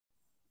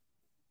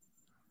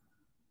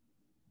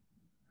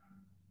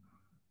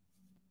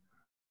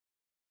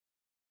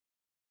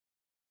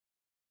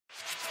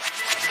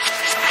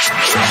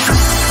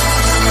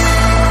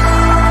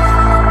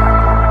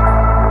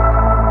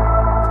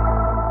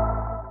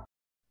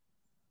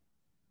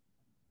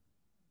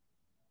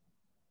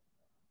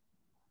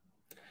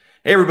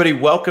Hey everybody,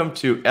 welcome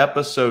to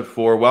episode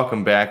 4.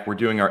 Welcome back. We're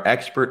doing our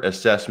expert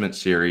assessment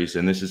series,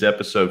 and this is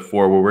episode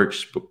 4 where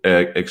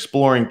we're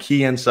exploring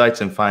key insights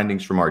and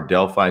findings from our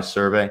Delphi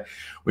survey.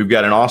 We've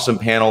got an awesome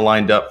panel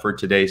lined up for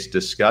today's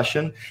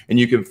discussion, and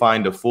you can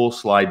find a full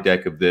slide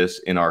deck of this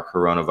in our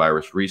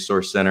Coronavirus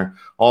Resource Center.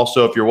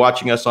 Also, if you're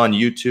watching us on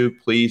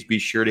YouTube, please be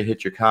sure to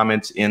hit your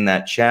comments in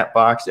that chat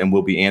box, and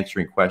we'll be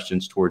answering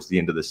questions towards the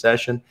end of the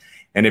session.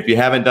 And if you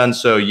haven't done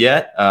so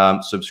yet,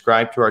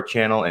 subscribe to our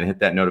channel and hit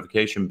that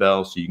notification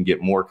bell so you can get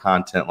more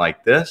content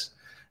like this.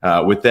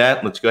 With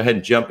that, let's go ahead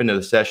and jump into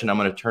the session. I'm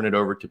going to turn it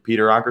over to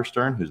Peter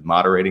Ankerstern, who's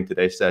moderating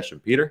today's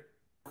session. Peter?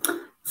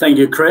 Thank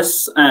you,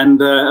 Chris,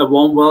 and a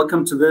warm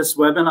welcome to this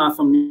webinar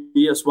from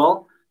me as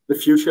well, The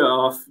Future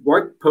of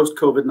Work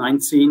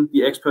Post-COVID-19,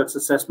 the Experts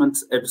Assessment,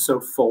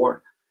 Episode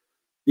 4.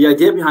 The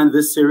idea behind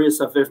this series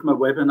of IFMA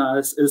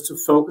webinars is to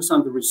focus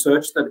on the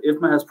research that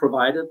IFMA has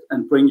provided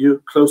and bring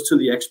you close to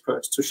the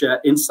experts to share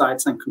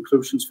insights and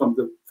conclusions from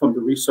the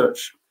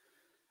research.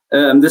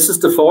 This is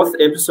the 4th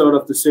episode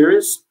of the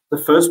series. The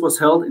first was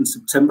held in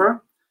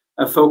September,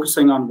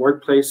 focusing on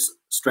workplace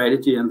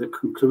strategy and the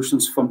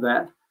conclusions from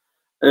that.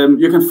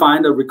 You can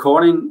find a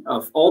recording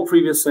of all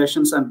previous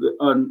sessions at the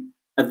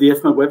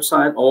IFMA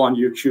website or on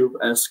YouTube,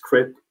 as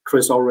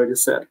Chris already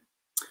said.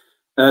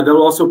 There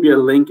will also be a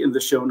link in the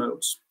show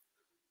notes.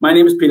 My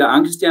name is Peter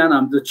Ankerstern.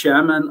 I'm the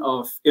chairman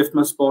of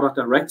IFMA's Board of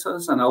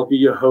Directors, and I'll be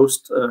your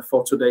host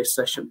for today's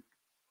session.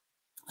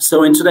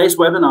 So in today's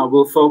webinar,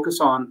 we'll focus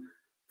on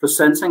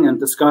presenting and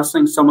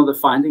discussing some of the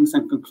findings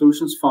and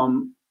conclusions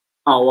from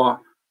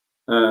our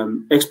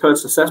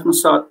experts assessment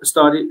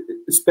study,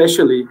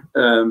 especially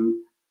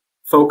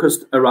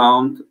focused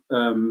around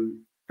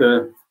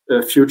the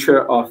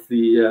future of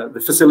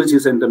the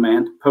facilities in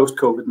demand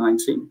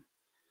post-COVID-19.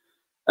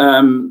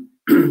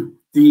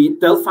 The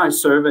Delphi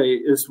survey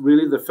is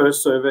really the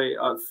first survey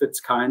of its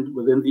kind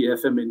within the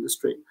FM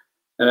industry,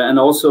 and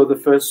also the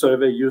first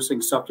survey using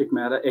subject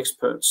matter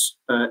experts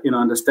in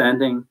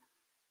understanding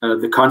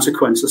the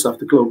consequences of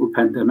the global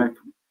pandemic.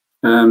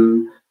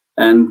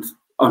 And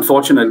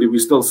unfortunately, we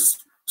still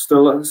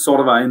sort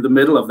of are in the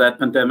middle of that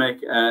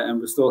pandemic, and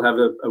we still have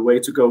a way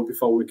to go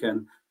before we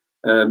can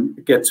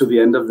get to the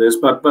end of this.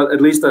 But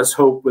at least there's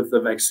hope with the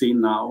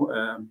vaccine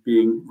now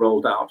being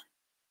rolled out.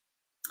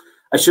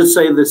 I should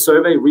say the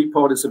survey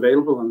report is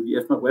available on the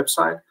IFMA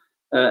website,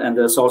 and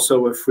there's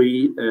also a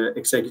free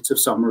executive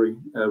summary,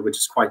 which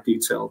is quite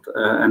detailed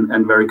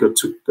and very good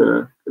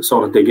to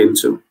sort of dig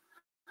into.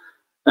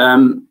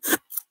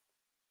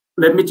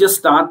 Let me just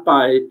start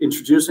by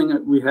introducing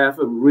it. We have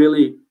a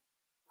really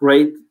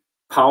great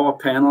power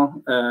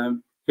panel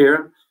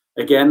here.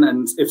 Again,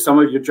 and if some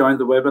of you joined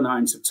the webinar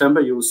in September,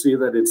 you will see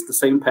that it's the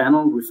same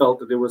panel. We felt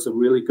that there was a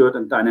really good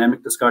and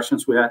dynamic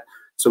discussions we had.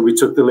 So we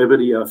took the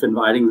liberty of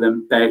inviting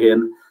them back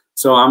in.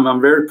 So I'm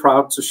very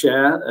proud to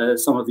share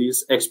some of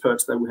these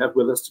experts that we have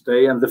with us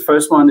today. And the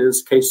first one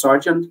is Kay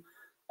Sargent.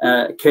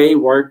 Kay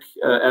worked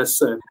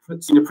as a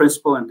Senior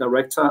Principal and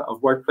Director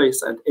of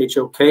Workplace at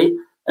HOK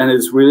and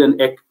is really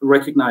a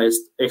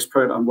recognized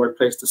expert on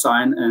workplace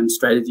design and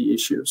strategy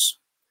issues.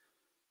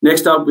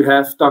 Next up, we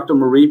have Dr.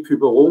 Marie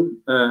Pubereau.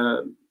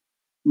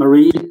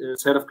 Marie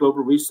is Head of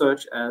Global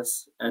Research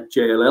at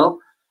JLL,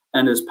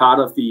 and is part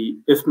of the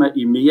IFMA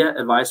EMEA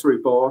Advisory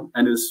Board,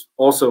 and is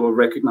also a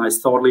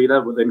recognized thought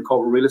leader within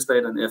corporate real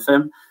estate and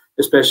FM,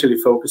 especially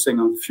focusing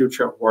on the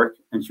future of work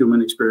and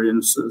human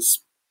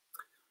experiences.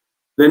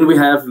 Then we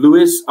have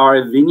Luis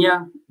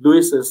Aravina.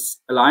 Luis is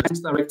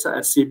Alliance Director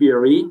at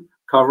CBRE,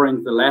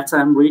 covering the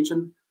LATAM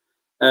region.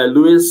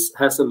 Luis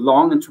has a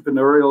long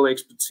entrepreneurial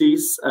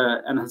expertise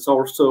and has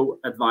also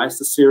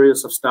advised a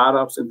series of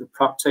startups in the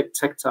PropTech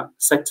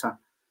sector.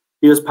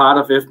 He is part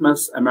of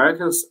IFMA's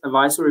Americas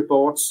Advisory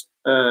Boards,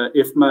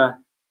 IFMA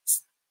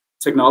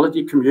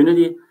Technology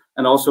Community,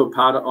 and also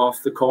part of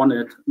the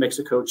CONNECTED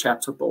Mexico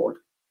Chapter Board.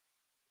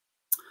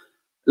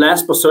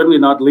 Last but certainly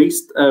not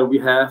least, we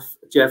have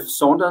Jeff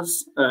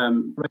Saunders.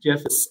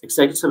 Jeff is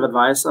Executive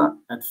Advisor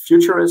at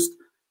Futurist.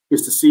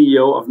 He's the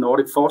CEO of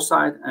Nordic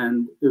Foresight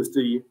and is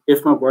the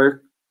IFMA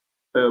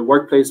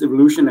Workplace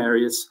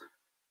Evolutionaries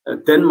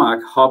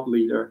Denmark Hub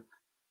Leader.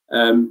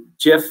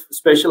 Jeff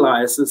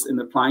specializes in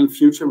applying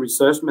future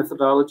research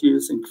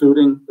methodologies,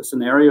 including the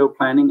scenario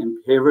planning and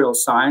behavioral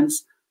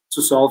science,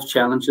 to solve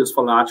challenges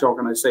for large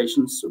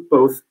organizations,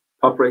 both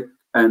public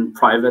and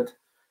private.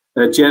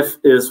 Jeff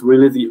is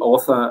really the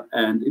author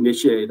and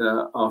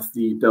initiator of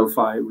the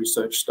Delphi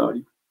research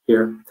study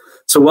here.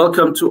 So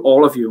welcome to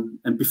all of you.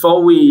 And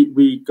before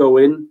we go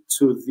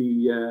into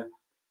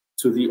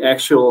the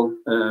actual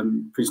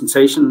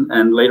presentation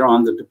and later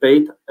on the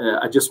debate,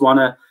 I just want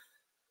to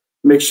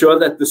make sure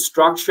that the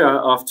structure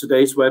of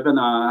today's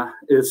webinar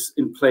is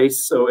in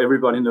place so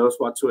everybody knows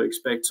what to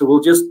expect. So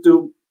we'll just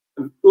do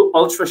an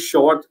ultra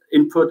short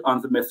input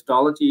on the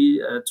methodology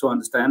to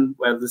understand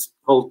where this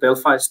whole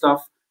Delphi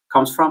stuff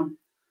comes from.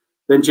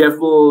 Then Jeff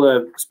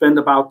will spend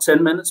about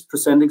 10 minutes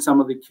presenting some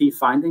of the key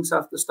findings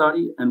of the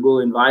study, and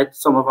we'll invite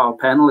some of our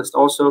panelists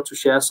also to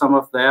share some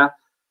of their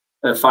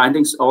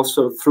findings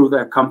also through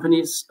their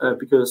companies,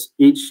 because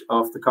each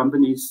of the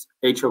companies,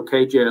 HOK,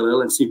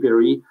 JLL, and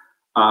CBRE,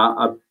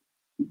 are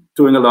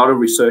doing a lot of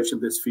research in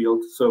this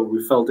field. So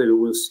we felt that it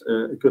was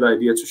a good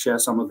idea to share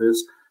some of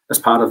this as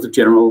part of the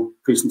general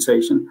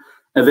presentation.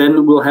 And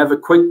then we'll have a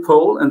quick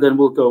poll, and then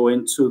we'll go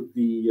into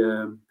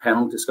the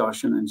panel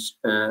discussion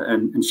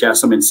and share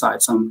some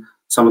insights on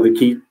some of the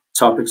key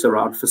topics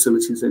around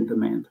facilities in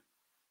demand.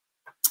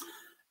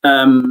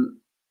 The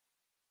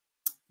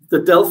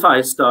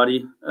Delphi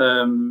study,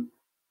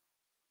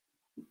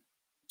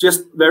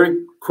 just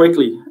very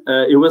quickly,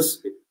 it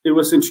was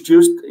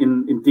introduced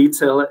in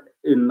detail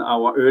in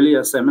our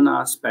earlier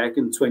seminars back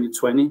in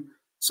 2020.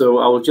 So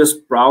I will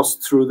just browse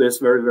through this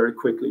very, very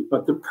quickly.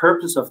 But the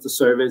purpose of the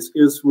surveys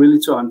is really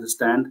to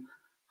understand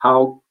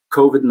how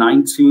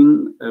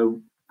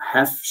COVID-19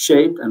 have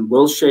shaped and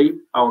will shape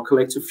our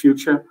collective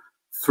future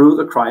through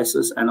the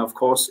crisis, and of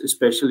course,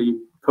 especially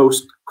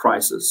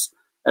post-crisis,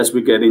 as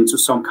we get into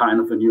some kind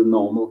of a new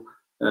normal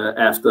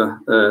after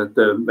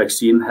the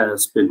vaccine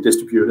has been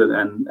distributed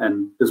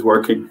and is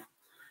working.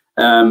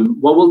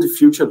 What will the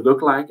future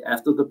look like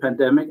after the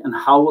pandemic, and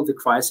how will the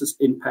crisis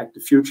impact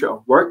the future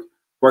of work,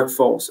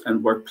 workforce,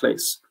 and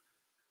workplace?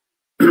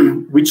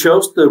 We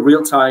chose the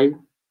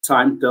real-time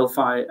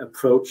Delphi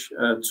approach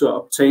to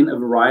obtain a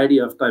variety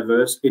of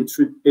diverse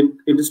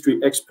industry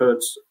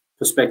experts'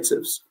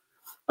 perspectives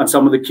on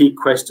some of the key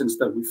questions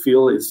that we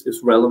feel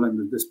is relevant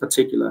in this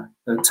particular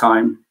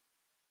time.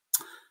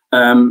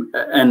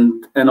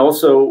 And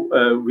also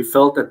we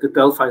felt that the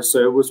Delphi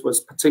service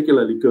was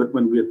particularly good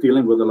when we are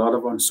dealing with a lot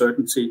of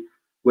uncertainty,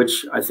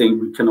 which I think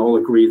we can all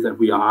agree that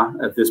we are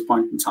at this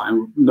point in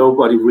time.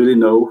 Nobody really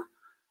knows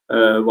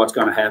what's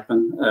going to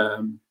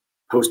happen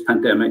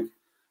post-pandemic.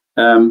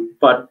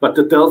 But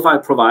the Delphi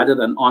provided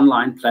an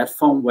online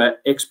platform where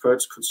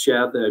experts could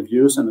share their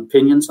views and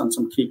opinions on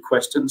some key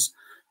questions.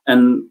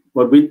 And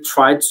what we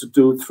tried to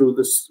do through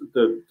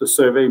the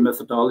survey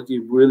methodology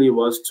really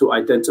was to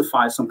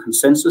identify some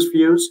consensus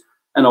views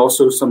and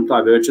also some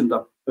divergent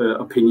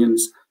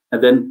opinions,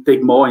 and then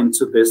dig more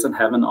into this and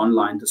have an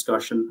online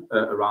discussion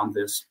around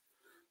this.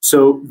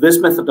 So this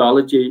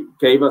methodology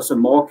gave us a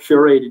more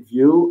curated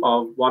view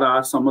of what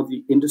are some of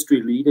the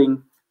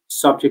industry-leading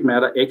subject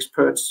matter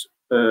experts'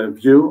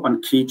 view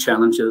on key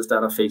challenges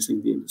that are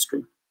facing the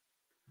industry.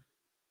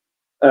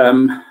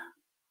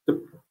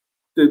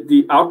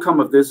 The outcome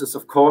of this is,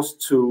 of course,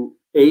 to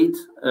aid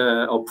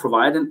or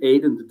provide an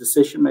aid in the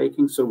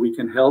decision-making, so we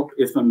can help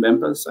IFMA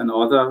members and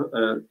other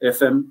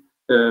FM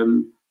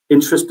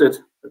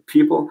interested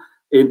people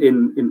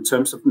in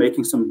terms of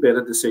making some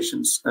better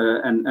decisions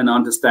and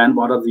understand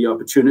what are the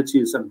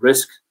opportunities and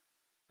risks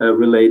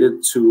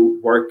related to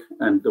work,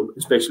 and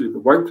especially the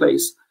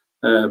workplace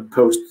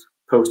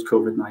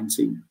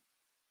post-COVID-19.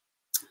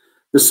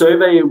 The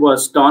survey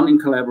was done in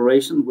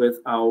collaboration with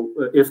our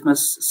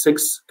IFMA's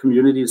 6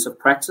 communities of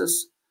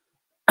practice,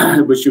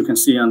 which you can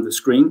see on the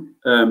screen.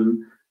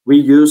 We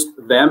used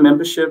their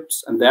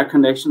memberships and their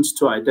connections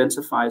to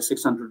identify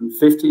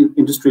 650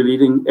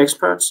 industry-leading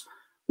experts,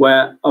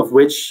 of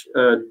which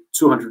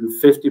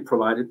 250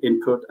 provided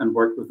input and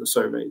worked with the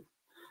survey.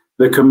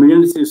 The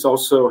communities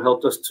also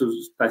helped us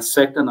to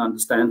dissect and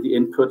understand the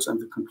inputs and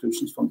the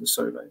conclusions from the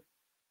survey.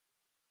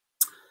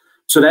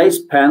 Today's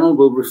panel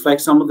will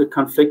reflect some of the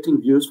conflicting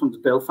views from the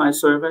Delphi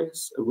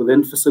surveys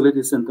within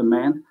facilities in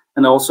demand,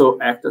 and also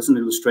act as an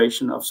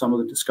illustration of some of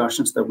the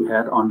discussions that we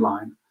had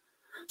online.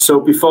 So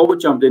before we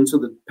jump into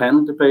the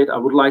panel debate, I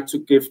would like to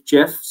give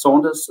Jeff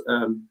Saunders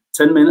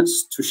 10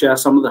 minutes to share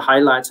some of the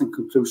highlights and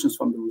conclusions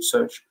from the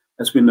research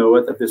as we know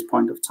it at this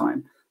point of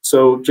time.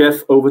 So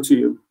Jeff, over to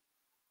you.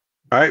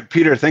 All right,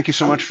 Peter, thank you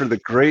so much for the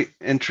great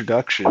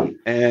introduction.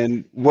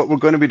 And what we're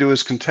going to be doing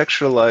is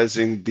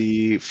contextualizing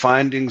the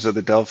findings of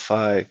the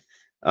Delphi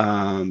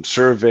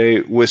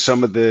survey with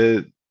some of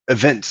the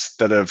events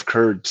that have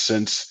occurred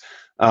since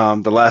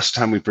the last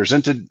time we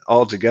presented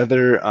all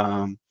together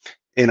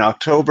in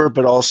October,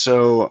 but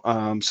also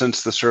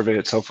since the survey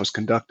itself was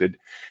conducted.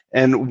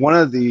 And one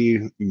of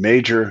the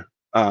major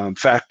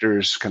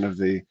factors, kind of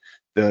the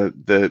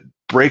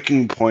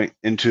breaking point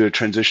into a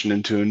transition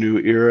into a new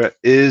era,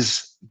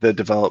 is the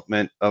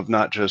development of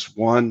not just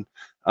one,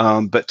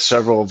 but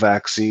several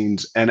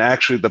vaccines, and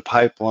actually the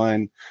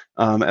pipeline,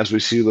 as we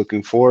see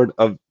looking forward,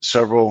 of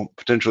several,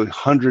 potentially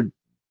 100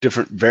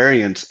 different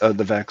variants of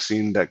the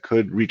vaccine that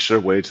could reach their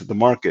way to the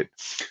market.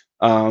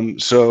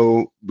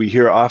 So we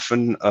hear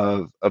often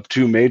of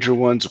 2 major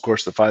ones, of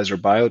course, the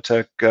Pfizer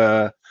biotech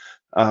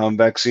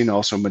vaccine,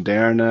 also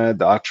Moderna,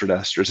 the Oxford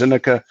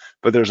AstraZeneca,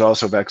 but there's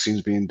also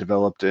vaccines being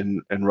developed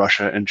in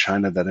Russia and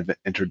China that have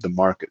entered the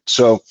market.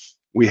 So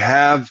we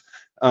have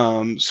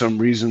some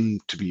reason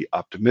to be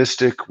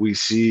optimistic. We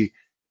see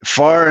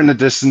far in the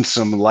distance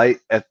some light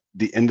at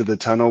the end of the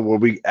tunnel where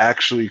we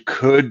actually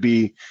could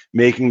be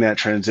making that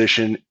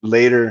transition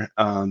later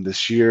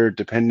this year,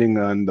 depending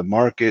on the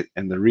market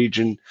and the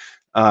region,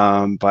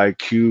 by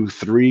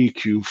Q3,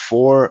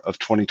 Q4 of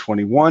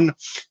 2021.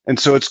 And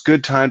so it's a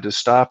good time to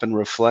stop and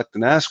reflect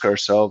and ask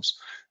ourselves,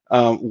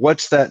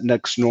 what's that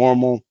next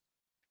normal?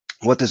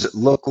 What does it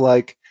look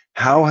like?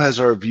 How has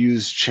our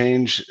views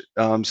changed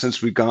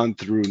since we've gone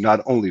through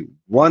not only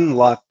one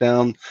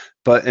lockdown,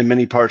 but in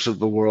many parts of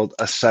the world,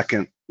 a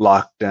second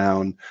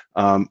lockdown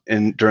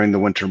during the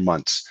winter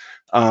months?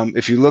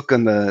 If you look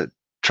on the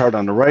chart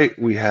on the right,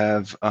 we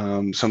have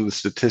some of the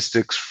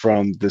statistics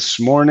from this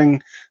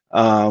morning,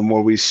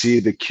 where we see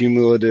the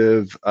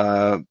cumulative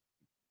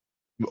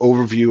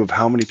overview of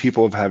how many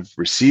people have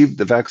received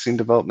the vaccine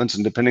developments.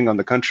 And depending on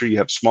the country, you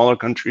have smaller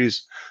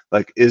countries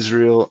like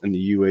Israel and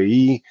the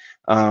UAE,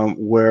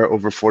 where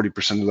over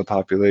 40% of the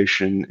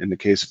population, in the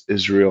case of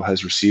Israel,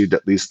 has received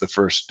at least the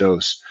first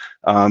dose.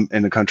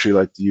 In a country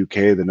like the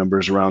UK, the number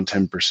is around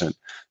 10%.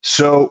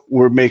 So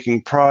we're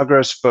making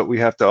progress, but we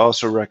have to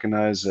also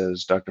recognize,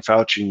 as Dr.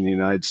 Fauci in the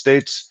United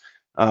States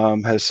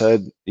has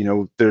said,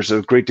 there's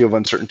a great deal of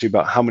uncertainty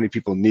about how many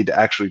people need to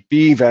actually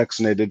be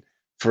vaccinated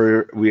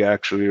for we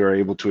actually are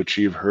able to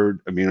achieve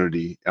herd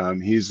immunity.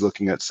 He's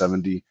looking at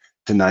 70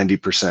 to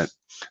 90%.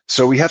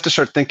 So we have to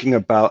start thinking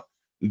about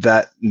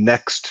that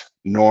next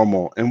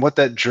normal and what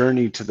that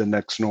journey to the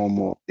next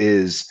normal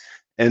is.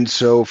 And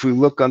so if we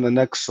look on the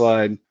next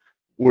slide,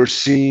 we're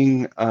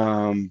seeing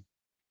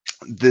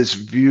this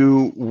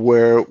view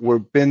where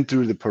we've been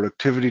through the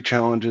productivity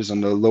challenges on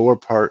the lower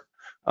part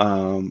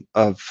of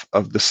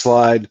the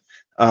slide,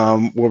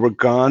 where we're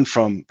gone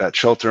from that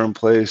shelter in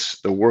place,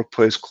 the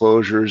workplace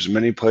closures,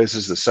 many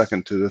places the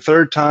second to the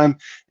third time,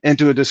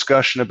 into a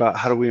discussion about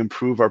how do we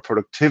improve our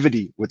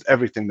productivity with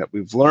everything that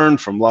we've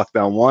learned from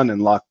lockdown 1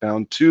 and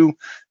lockdown 2,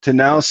 to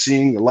now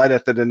seeing the light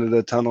at the end of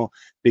the tunnel,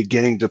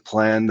 beginning to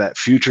plan that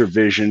future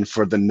vision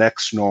for the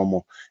next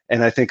normal.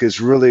 And I think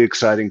it's really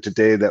exciting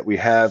today that we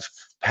have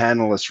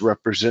panelists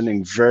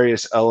representing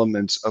various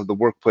elements of the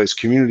workplace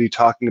community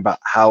talking about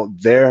how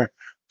they're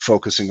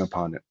focusing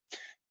upon it.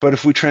 But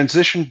if we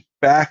transition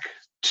back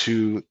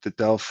to the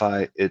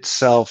Delphi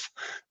itself,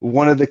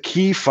 one of the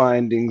key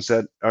findings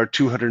that our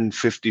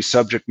 250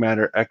 subject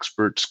matter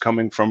experts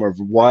coming from a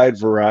wide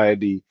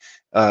variety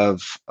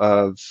of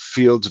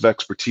fields of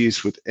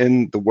expertise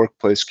within the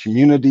workplace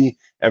community,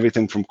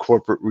 everything from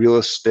corporate real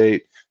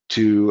estate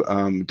to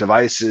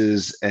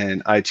devices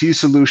and IT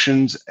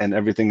solutions and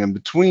everything in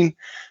between,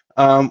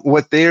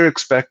 what they're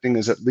expecting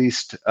is at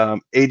least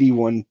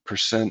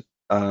 81%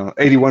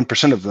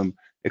 of them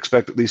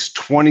expect at least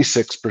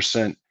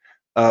 26%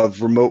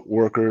 of remote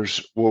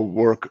workers will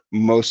work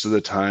most of the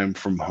time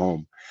from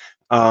home.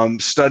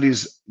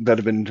 Studies that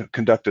have been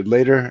conducted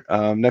later,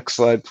 next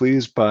slide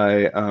please,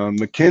 by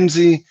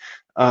McKinsey,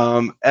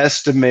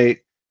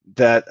 estimate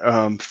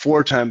that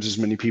 4 times as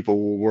many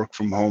people will work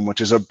from home, which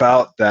is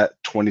about that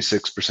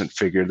 26%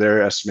 figure.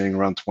 They're estimating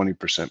around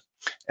 20%.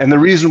 And the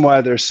reason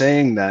why they're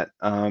saying that,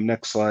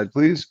 next slide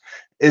please,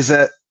 is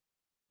that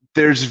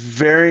there's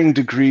varying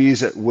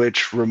degrees at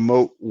which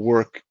remote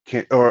work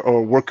can,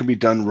 or work can be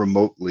done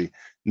remotely.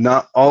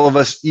 Not all of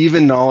us,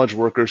 even knowledge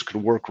workers,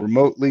 could work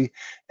remotely.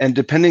 And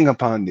depending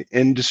upon the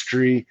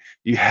industry,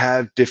 you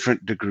have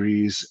different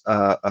degrees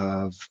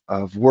of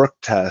work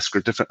tasks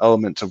or different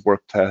elements of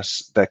work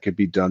tasks that could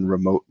be done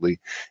remotely.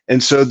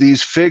 And so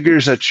these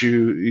figures that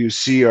you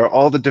see are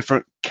all the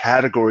different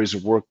categories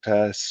of work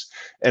tasks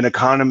and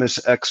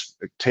economists'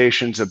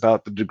 expectations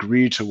about the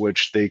degree to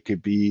which they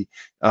could be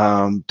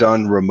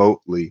done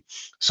remotely.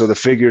 So the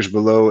figures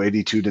below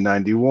 82 to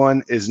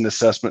 91 is an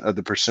assessment of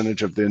the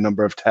percentage of the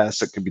number of tasks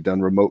that can be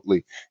done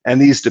remotely. And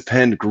these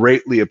depend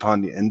greatly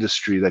upon the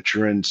industry that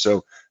you're in.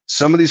 So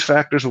some of these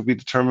factors will be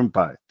determined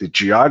by the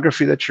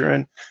geography that you're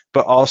in,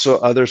 but also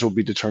others will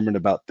be determined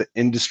about the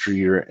industry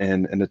you're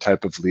in and the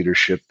type of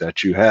leadership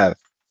that you have.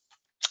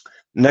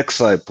 Next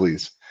slide,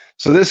 please.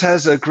 So this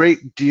has a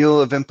great deal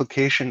of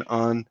implication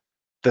on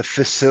the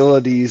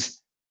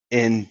facilities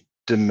in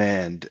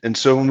demand. And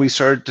so when we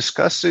started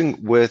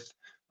discussing with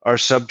our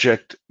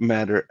subject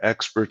matter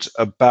experts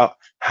about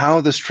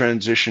how this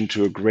transition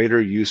to a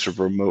greater use of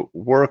remote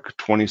work,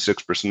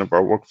 26% of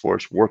our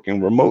workforce working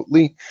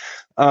remotely,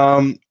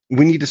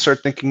 we need to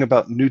start thinking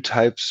about new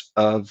types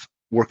of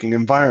working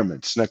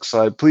environments. Next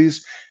slide,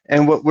 please.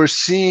 And what we're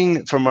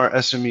seeing from our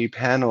SME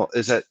panel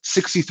is that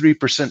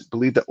 63%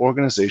 believe that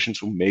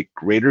organizations will make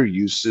greater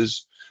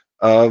uses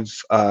of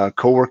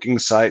co-working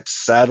sites,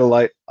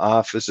 satellite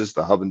offices,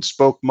 the hub and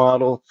spoke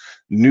model,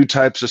 new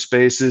types of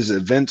spaces,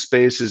 event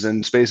spaces,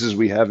 and spaces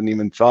we haven't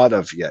even thought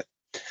of yet.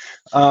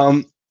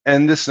 And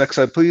this next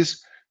slide,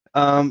 please,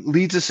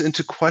 leads us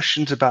into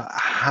questions about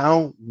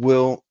how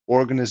will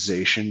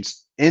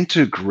organizations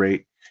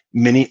integrate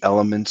many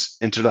elements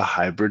into the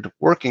hybrid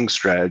working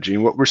strategy.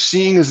 And what we're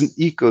seeing is an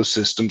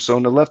ecosystem. So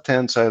on the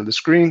left-hand side of the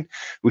screen,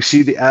 we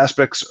see the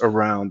aspects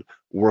around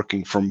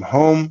working from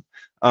home,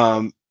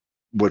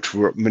 which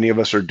many of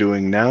us are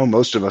doing now,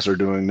 most of us are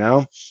doing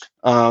now,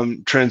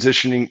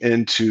 transitioning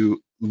into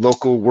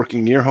local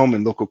working near home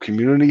and local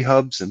community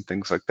hubs and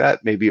things like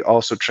that, maybe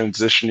also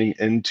transitioning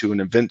into an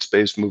event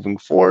space moving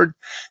forward.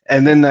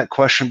 And then that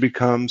question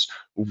becomes,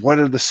 what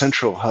are the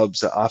central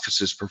hubs that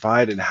offices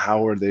provide and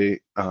how are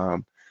they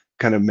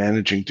kind of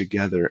managing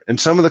together? And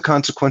some of the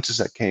consequences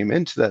that came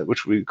into that,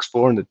 which we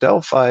explore in the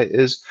Delphi,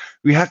 is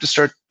we have to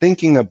start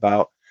thinking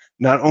about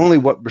not only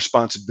what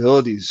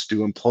responsibilities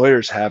do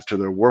employers have to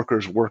their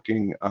workers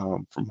working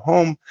from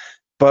home,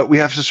 but we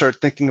have to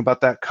start thinking about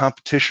that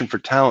competition for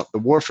talent. The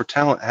war for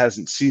talent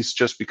hasn't ceased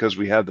just because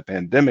we have the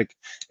pandemic.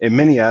 In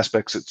many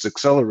aspects, it's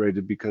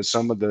accelerated because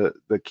some of the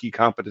key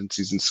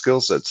competencies and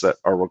skill sets that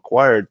are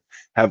required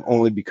have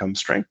only become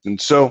strengthened.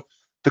 So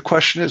the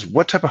question is,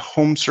 what type of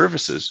home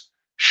services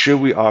should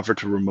we offer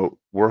to remote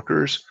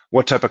workers?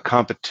 What type of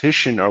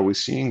competition are we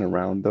seeing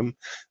around them?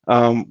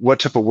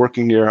 What type of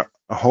working near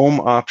home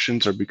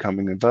options are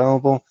becoming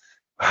available?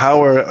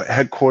 How are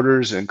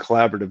headquarters and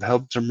collaborative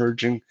hubs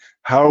emerging?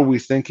 How are we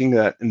thinking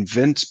that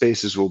event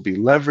spaces will be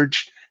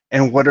leveraged?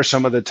 And what are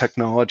some of the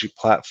technology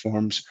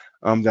platforms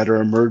that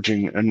are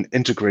emerging and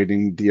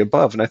integrating the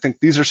above? And I think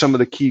these are some of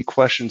the key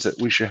questions that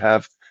we should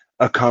have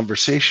a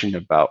conversation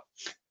about.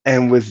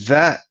 And with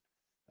that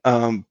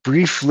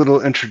brief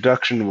little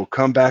introduction, we'll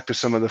come back to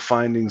some of the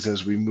findings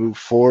as we move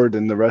forward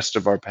in the rest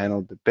of our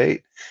panel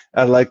debate.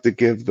 I'd like to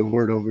give the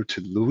word over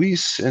to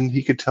Luis, and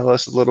he could tell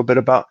us a little bit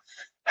about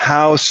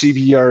how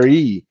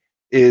CBRE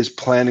is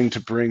planning to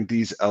bring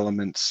these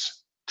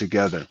elements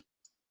together.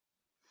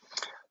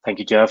 Thank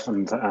you, Jeff,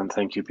 and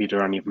thank you,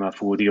 Peter and IFMA,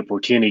 for the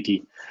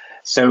opportunity.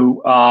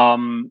 So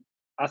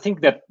I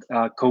think that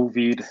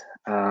COVID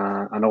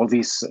and all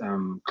these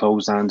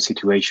close-down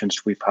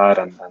situations we've had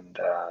and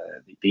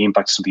the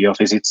impacts of the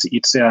office,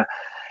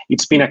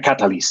 it's been a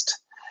catalyst.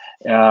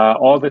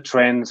 All the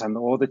trends and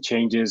all the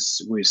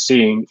changes we're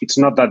seeing, it's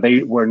not that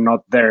they were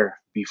not there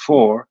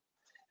before.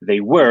 They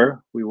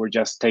were. We were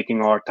just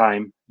taking our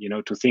time,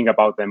 to think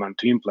about them and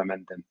to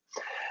implement them.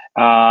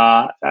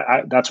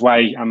 That's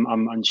why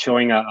I'm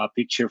showing a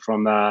picture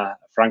from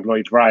Frank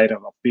Lloyd Wright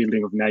of a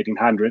building of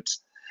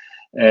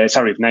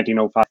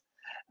 1905,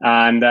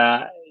 and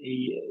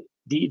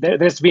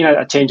there's been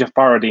a change of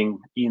paradigm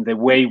in the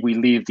way we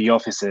leave the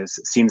offices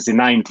since the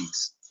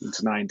 90s.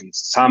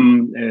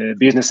 Some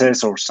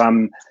businesses or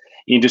some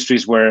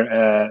industries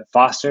were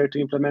faster to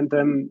implement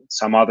them.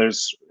 Some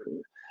others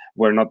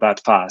were not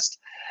that fast.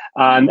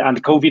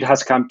 And COVID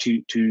has come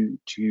to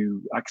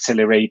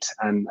accelerate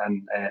and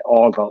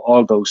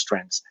all those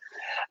trends.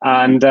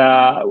 And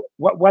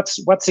what's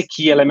the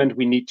key element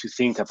we need to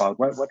think about?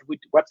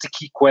 What's the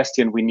key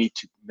question we need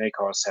to make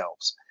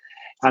ourselves?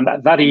 And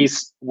that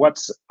is,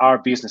 what's our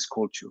business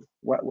culture?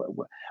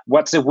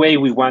 What's the way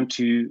we want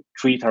to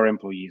treat our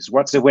employees?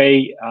 What's the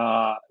way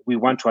we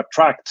want to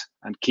attract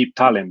and keep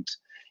talent?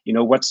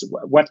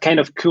 What kind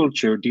of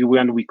culture do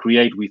we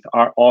create with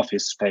our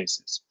office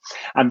spaces?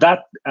 And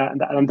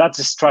that's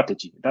a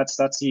strategy. That's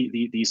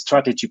the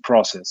strategy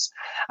process.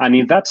 And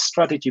in that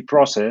strategy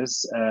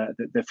process,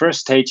 the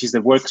first stage is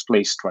the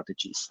workplace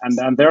strategy.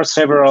 And there are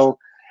several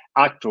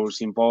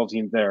actors involved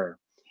in there.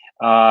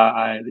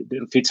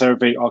 The Fit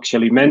survey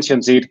actually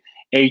mentions it.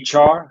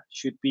 HR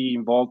should be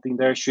involved in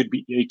there. Should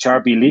be HR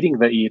be leading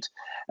it?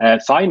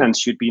 Finance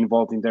should be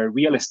involved in there.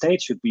 Real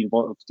estate should be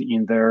involved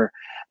in there.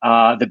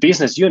 The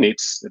business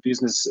units, the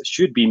business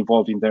should be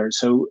involved in there.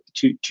 So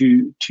to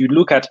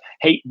look at,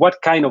 hey,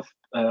 what kind of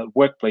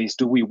workplace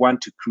do we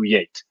want to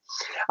create?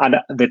 And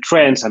the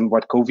trends and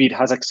what COVID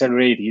has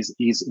accelerated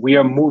is we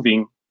are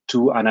moving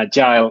to an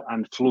agile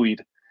and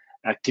fluid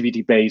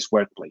activity-based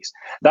workplace.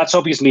 That's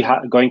obviously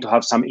going to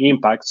have some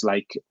impacts,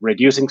 like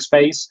reducing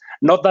space,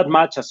 not that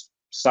much as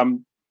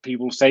some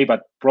people say,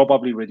 but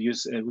probably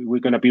we're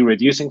going to be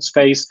reducing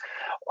space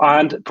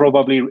and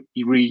probably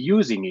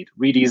reusing it,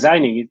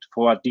 redesigning it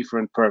for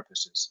different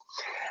purposes.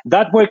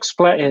 That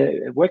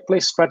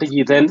workplace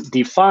strategy then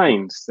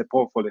defines the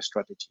portfolio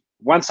strategy.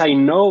 Once I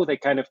know the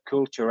kind of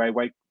culture I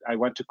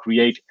want to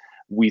create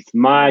with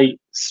my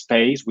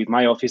space, with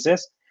my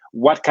offices,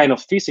 what kind of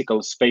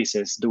physical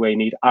spaces do I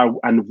need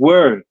and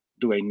where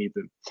do I need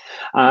them?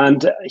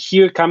 And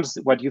here comes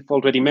what you've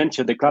already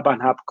mentioned, the club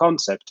and hub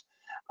concept.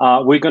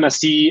 We're going to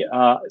see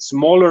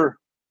smaller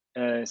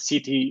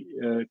city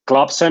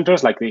club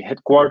centers, like the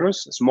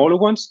headquarters, smaller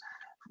ones,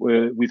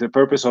 with the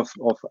purpose of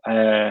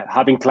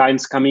having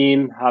clients come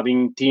in,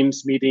 having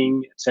teams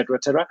meeting, etc.,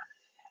 etc.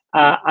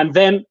 And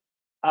then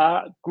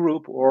a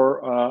group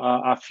or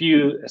a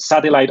few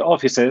satellite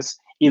offices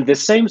in the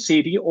same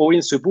city or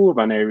in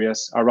suburban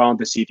areas around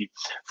the city,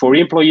 for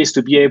employees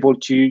to be able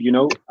to,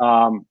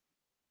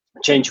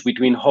 change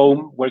between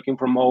working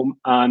from home,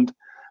 and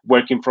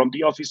working from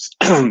the office,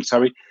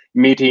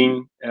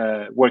 meeting,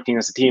 working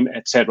as a team,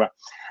 etc.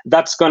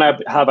 That's going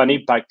to have an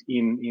impact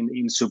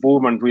in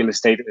suburban real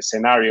estate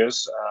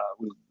scenarios.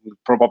 We'll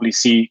probably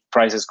see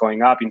prices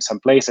going up in some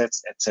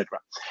places, etc.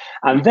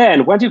 And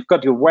then once you've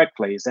got your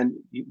workplace and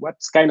what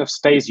kind of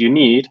space you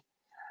need,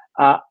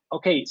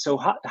 okay, so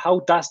how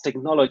does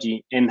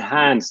technology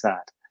enhance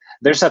that?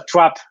 There's a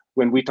trap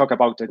when we talk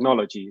about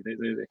technology.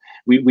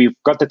 We've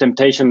got the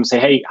temptation to say,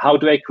 hey, how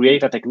do I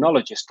create a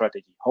technology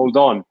strategy? Hold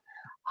on.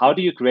 How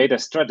do you create a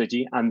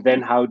strategy? And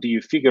then how do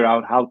you figure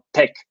out how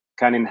tech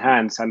can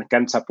enhance and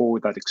can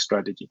support that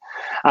strategy?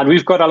 And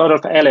we've got a lot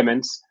of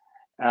elements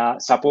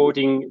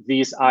supporting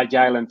these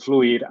agile and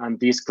fluid and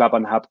these club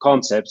and hub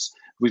concepts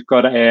We've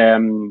got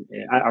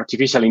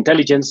artificial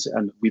intelligence,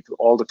 and with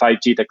all the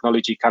 5G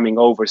technology coming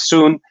over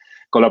soon,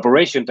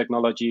 collaboration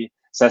technology,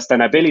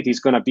 sustainability is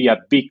going to be a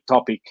big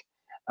topic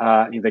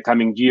in the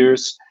coming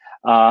years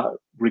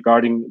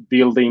regarding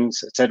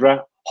buildings,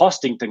 etc.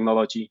 Hosting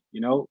technology,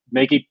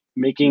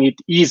 making it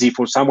easy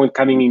for someone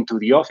coming into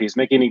the office,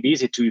 making it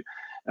easy to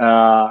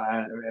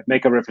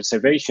make a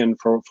reservation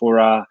for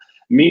a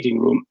meeting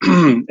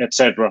room,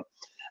 etc.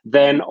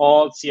 Then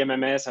all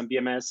CMMS and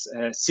BMS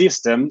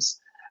systems,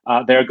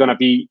 they're going to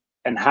be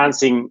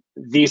enhancing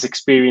this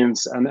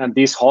experience and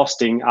these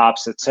hosting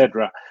apps,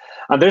 etc.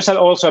 And there's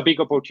also a big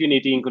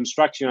opportunity in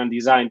construction and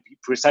design,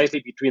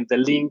 precisely between the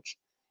link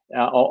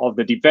of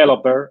the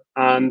developer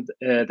and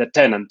the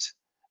tenant.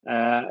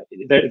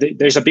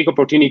 There's a big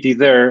opportunity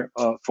there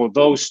for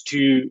those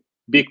two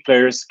big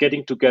players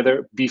getting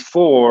together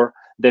before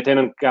the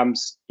tenant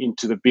comes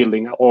into the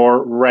building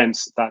or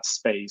rents that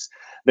space.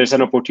 There's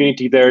an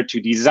opportunity there to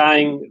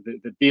design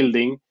the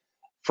building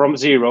from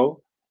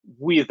zero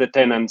with the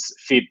tenant's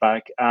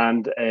feedback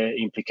and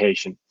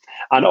implication.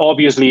 And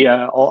obviously,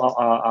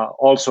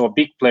 also a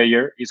big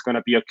player is going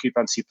to be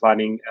occupancy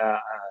planning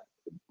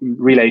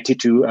related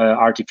to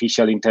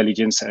artificial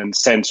intelligence and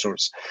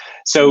sensors.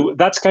 So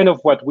that's kind of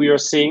what we are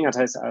seeing. As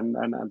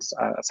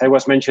I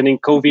was mentioning,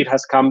 COVID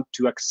has come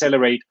to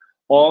accelerate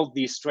all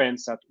these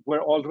trends that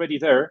were already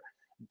there,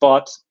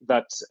 but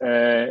that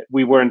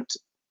we weren't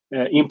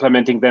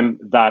implementing them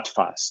that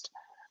fast.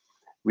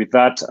 With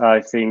that, I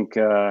think,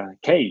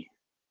 Kay,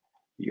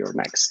 you're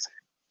next.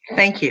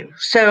 Thank you.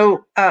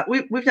 So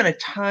we've done a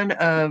ton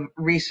of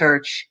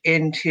research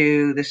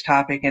into this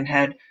topic and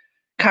had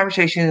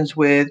conversations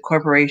with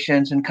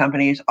corporations and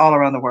companies all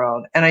around the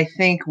world. And I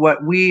think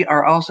what we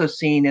are also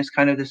seeing is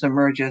kind of this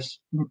emergence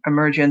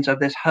of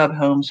this hub,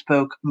 home,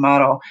 spoke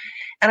model.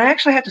 And I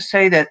actually have to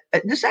say that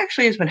this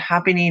actually has been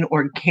happening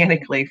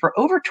organically for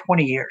over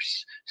 20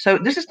 years. So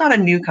this is not a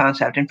new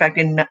concept. In fact,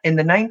 in the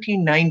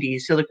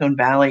 1990s, Silicon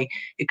Valley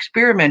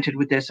experimented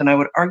with this. And I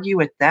would argue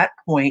at that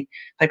point,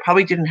 they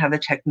probably didn't have the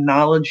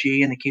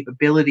technology and the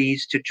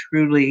capabilities to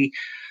truly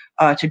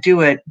to do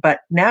it,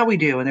 but now we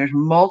do, and there's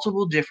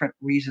multiple different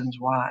reasons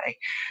why.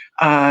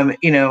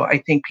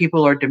 I think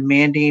people are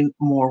demanding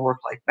more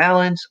work-life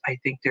balance. I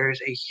think there's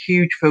a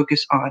huge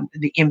focus on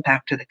the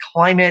impact to the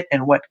climate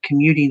and what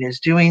commuting is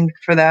doing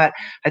for that.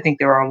 I think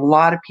there are a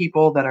lot of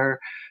people that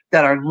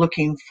are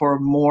looking for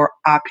more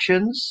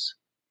options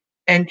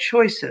and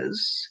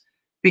choices,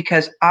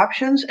 because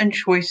options and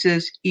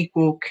choices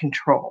equal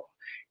control.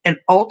 And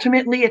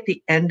ultimately, at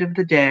the end of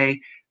the day,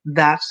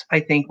 that's,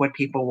 I think, what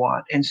people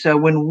want. And so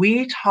when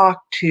we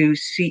talk to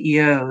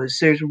CEOs,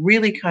 there's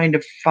really kind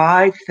of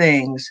 5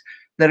 things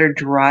that are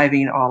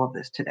driving all of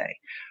this today.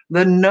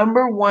 The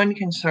number one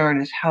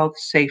concern is health,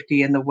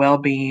 safety, and the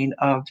well-being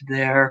of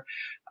their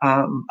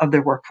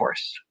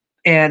workforce.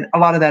 And a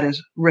lot of that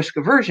is risk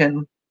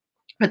aversion,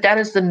 but that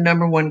is the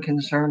number one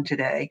concern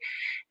today.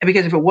 And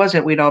because if it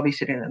wasn't, we'd all be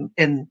sitting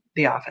in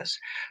the office.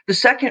 The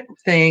second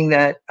thing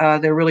that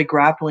they're really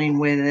grappling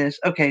with is,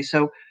 okay,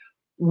 so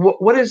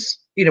what is,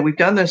 we've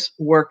done this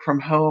work from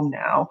home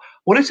now.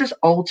 What does this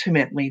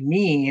ultimately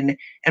mean?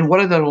 And what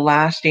are the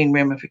lasting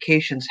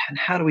ramifications? And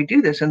how do we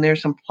do this? And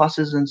there's some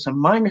pluses and some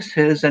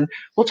minuses. And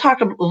we'll talk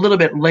a little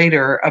bit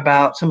later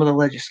about some of the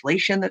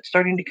legislation that's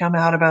starting to come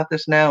out about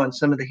this now and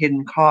some of the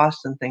hidden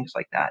costs and things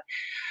like that.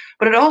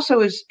 But it also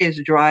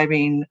is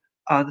driving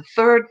the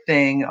third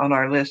thing on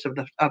our list of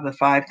the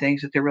 5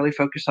 things that they're really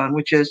focused on,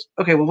 which is,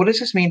 okay, well, what does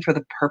this mean for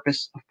the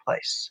purpose of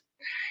place?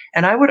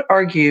 And I would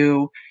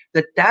argue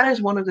that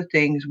is one of the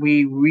things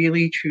we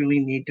really, truly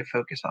need to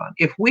focus on.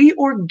 If we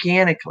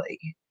organically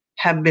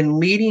have been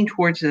leading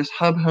towards this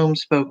hub, home,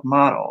 spoke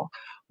model,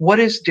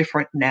 what is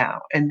different now?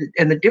 And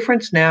the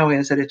difference now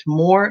is that it's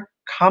more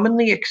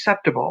commonly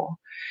acceptable.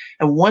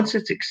 And once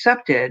it's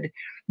accepted,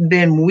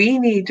 then we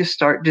need to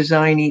start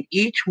designing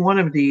each one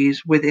of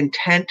these with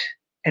intent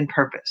and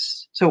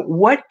purpose. So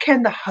what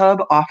can the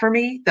hub offer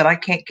me that I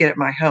can't get at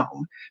my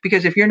home?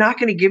 Because if you're not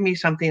going to give me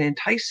something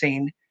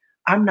enticing,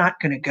 I'm not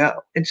going to go.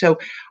 And so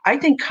I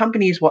think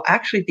companies will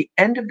actually, at the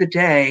end of the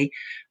day,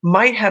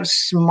 might have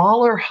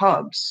smaller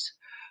hubs,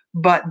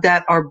 but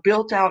that are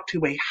built out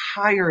to a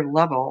higher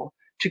level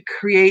to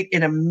create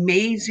an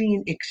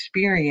amazing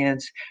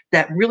experience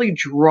that really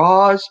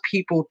draws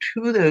people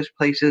to those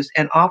places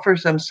and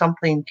offers them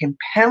something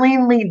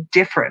compellingly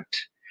different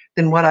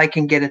than what I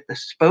can get at the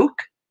spoke,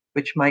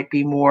 which might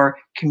be more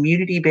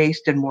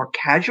community-based and more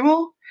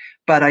casual,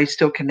 but I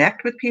still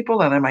connect with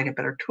people and I might get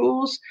better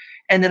tools.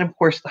 And then, of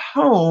course, the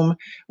home,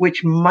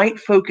 which might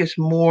focus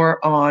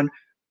more on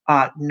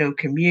no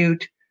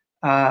commute,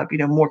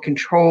 more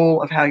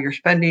control of how you're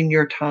spending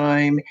your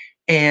time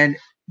and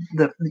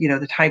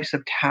the types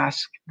of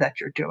tasks that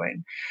you're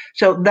doing.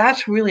 So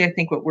that's really, I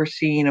think, what we're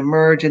seeing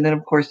emerge. And then,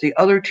 of course, the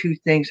other 2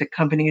 things that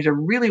companies are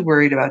really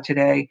worried about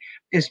today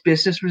is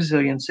business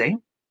resiliency.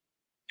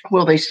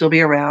 Will they still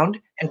be around?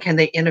 And can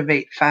they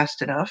innovate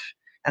fast enough?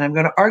 And I'm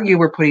going to argue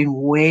we're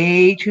putting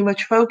way too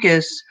much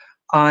focus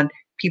on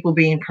people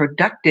being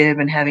productive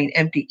and having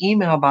empty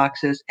email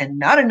boxes, and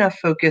not enough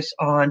focus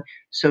on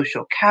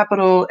social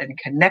capital and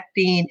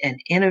connecting and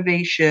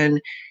innovation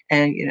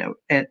and, you know,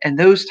 and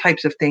those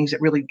types of things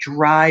that really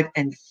drive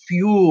and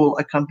fuel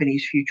a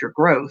company's future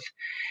growth.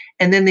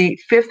 And then the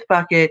fifth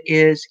bucket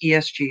is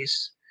ESGs,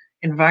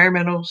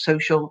 environmental,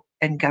 social,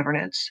 and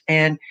governance.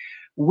 And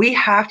we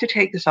have to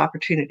take this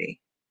opportunity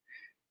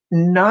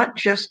not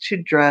just to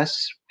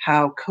address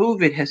how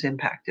COVID has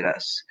impacted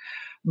us,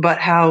 but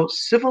how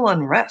civil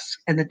unrest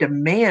and the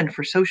demand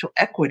for social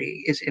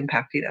equity is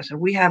impacting us.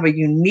 And we have a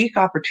unique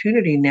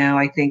opportunity now,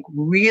 I think,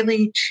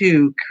 really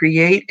to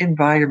create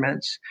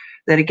environments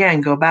that,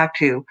 again, go back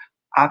to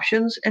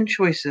options and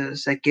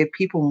choices that give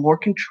people more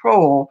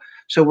control.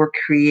 So we're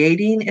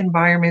creating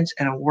environments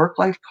and a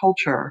work-life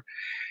culture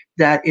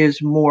that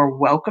is more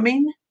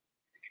welcoming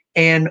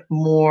and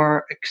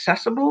more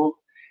accessible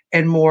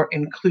and more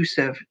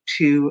inclusive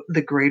to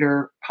the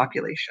greater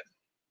population.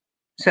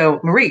 So,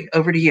 Marie,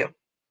 over to you.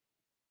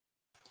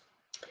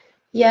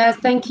 Yeah,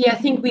 thank you. I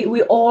think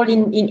we're all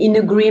in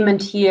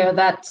agreement here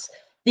that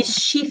this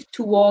shift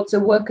towards a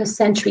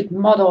worker-centric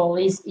model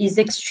is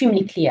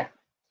extremely clear.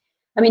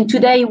 I mean,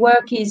 today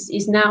work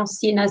is now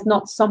seen as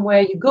not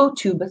somewhere you go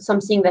to, but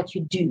something that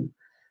you do.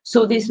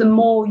 So there's a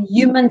more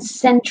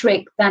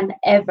human-centric than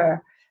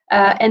ever.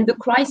 And the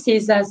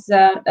crisis, as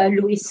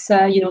Luis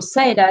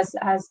said,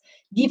 has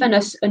given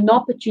us an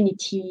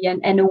opportunity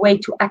and a way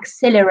to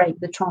accelerate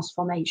the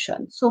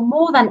transformation. So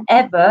more than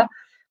ever,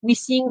 we're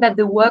seeing that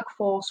the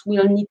workforce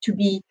will need to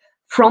be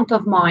front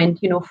of mind,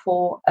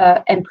 for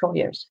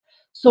employers.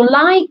 So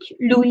like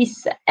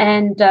Luis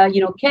and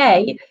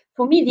Kay,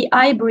 for me, the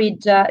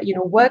hybrid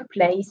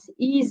workplace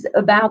is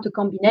about a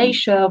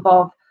combination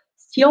of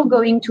still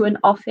going to an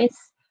office,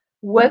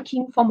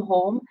 working from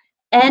home,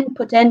 and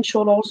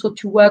potential also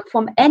to work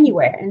from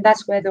anywhere. And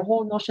that's where the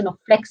whole notion of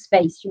flex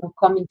space,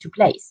 come into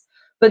place.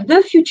 But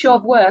the future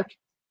of work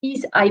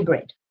is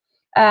hybrid.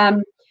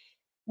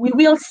 We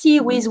will see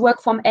with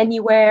work from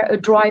anywhere a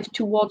drive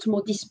towards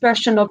more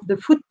dispersion of the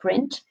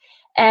footprint.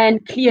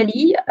 And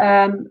clearly,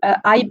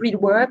 hybrid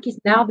work is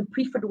now the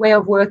preferred way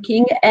of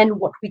working and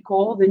what we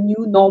call the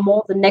new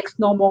normal, the next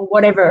normal,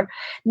 whatever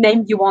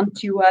name you want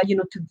to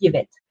give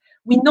it.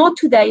 We know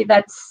today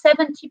that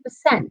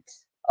 70%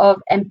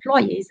 of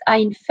employees are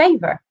in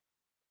favor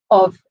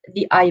of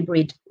the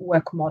hybrid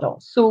work model.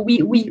 So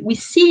we're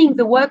seeing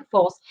the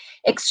workforce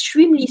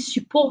extremely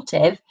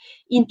supportive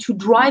into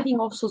driving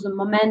also the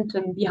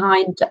momentum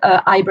behind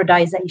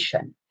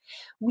hybridization.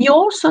 We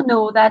also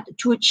know that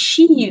to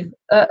achieve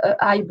a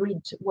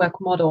hybrid work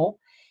model,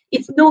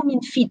 it's no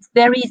mean feat.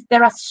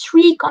 There are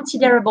three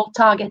considerable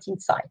targets in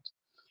sight,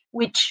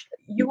 which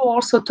you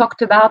also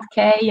talked about,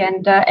 Kay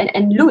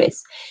and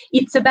Luis.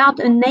 It's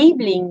about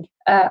enabling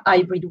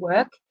hybrid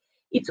work.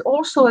 It's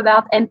also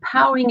about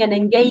empowering and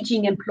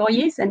engaging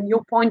employees. And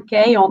your point,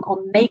 Kay,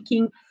 on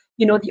making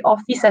the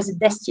office as a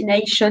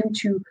destination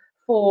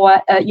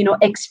for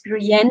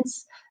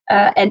experience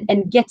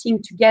and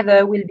getting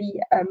together will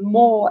be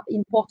more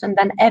important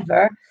than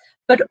ever.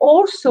 But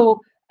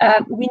also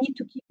we need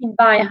to keep in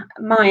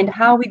mind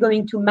how we're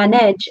going to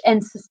manage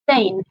and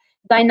sustain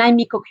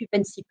dynamic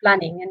occupancy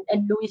planning.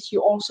 And Luis, you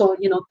also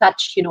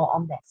touched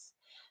on this.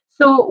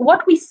 So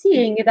what we're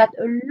seeing is that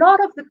a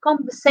lot of the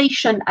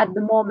conversation at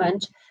the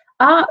moment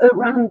are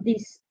around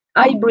this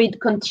hybrid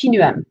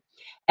continuum.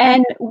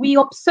 And we're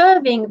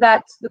observing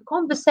that the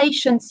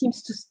conversation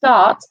seems to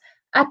start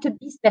at a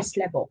business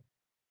level.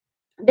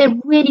 They're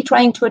really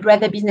trying to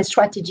address their business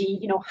strategy,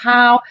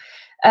 how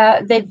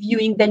they're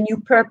viewing their new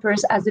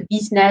purpose as a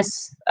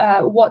business,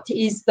 what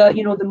is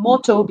the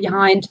motto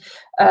behind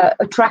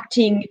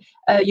attracting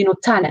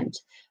talent.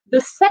 The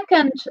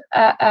second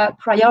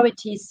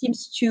priority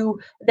seems to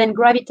then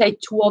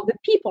gravitate toward the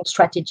people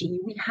strategy.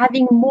 We're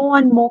having more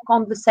and more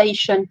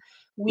conversation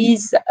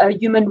with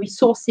human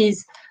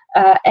resources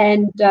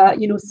and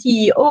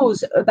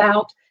CEOs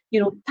about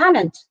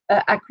talent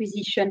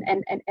acquisition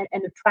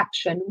and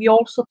attraction. We're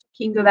also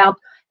talking about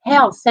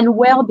health and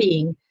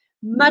well-being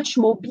much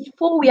more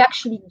before we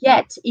actually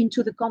get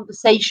into the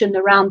conversation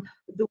around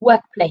the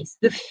workplace,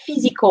 the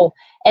physical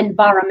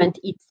environment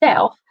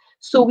itself,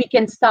 so we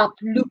can start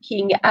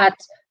looking at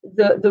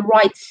the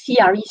right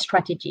CRE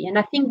strategy. And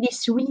I think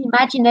this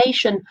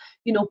reimagination,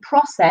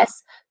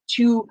 process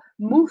to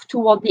move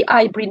toward the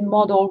hybrid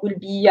model will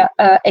be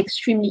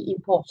extremely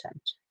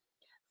important.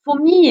 For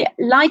me,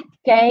 like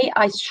Kay,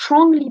 I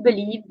strongly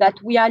believe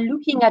that we are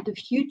looking at a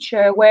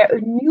future where a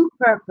new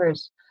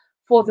purpose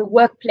for the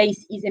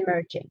workplace is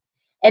emerging.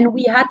 And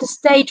we are at a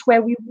stage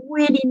where we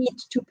really need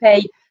to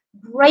pay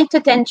great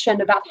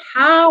attention about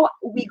how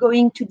we're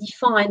going to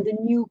define the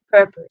new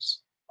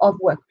purpose of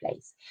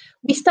workplace.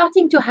 We're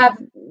starting to have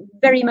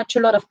very much a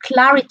lot of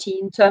clarity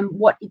in terms of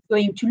what it's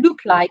going to look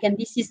like. And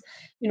this is,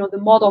 the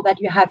model that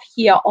you have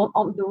here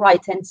on the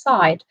right-hand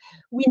side.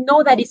 We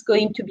know that it's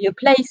going to be a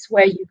place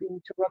where you're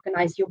going to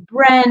recognize your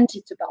brand.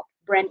 It's about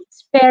brand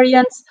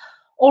experience.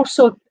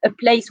 Also a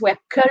place where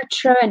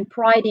culture and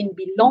pride in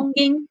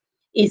belonging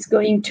is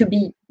going to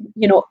be,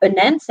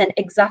 enhanced and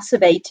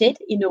exacerbated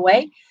in a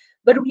way.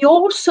 But we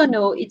also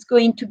know it's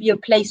going to be a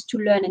place to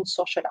learn and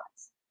socialize.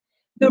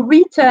 The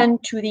return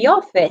to the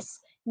office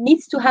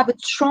needs to have a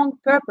strong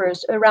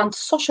purpose around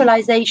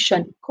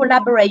socialization,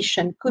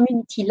 collaboration,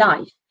 community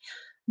life,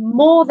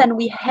 more than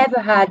we ever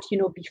had,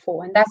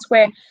 before. And that's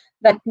where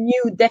that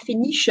new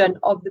definition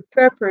of the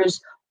purpose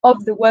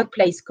of the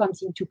workplace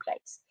comes into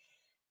place.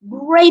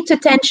 Great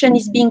attention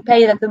is being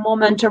paid at the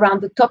moment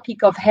around the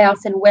topic of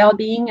health and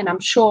well-being, and I'm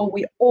sure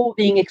we're all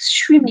being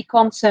extremely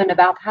concerned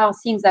about how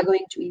things are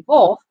going to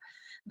evolve.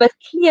 But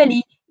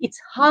clearly, it's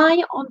high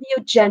on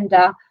the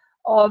agenda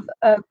of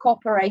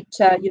corporate,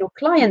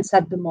 clients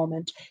at the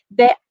moment.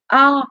 They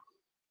are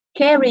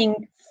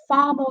caring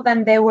far more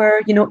than they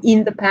were,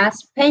 in the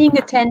past, paying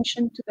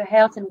attention to the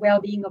health and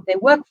well-being of their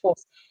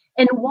workforce,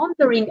 and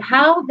wondering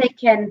how they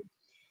can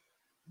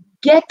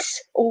get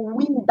or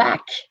win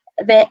back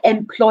their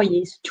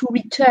employees to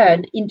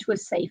return into a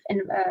safe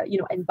and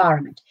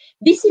environment.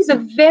 This is a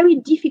very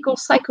difficult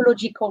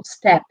psychological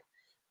step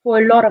for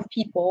a lot of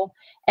people,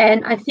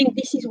 and I think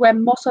this is where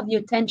most of the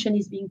attention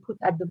is being put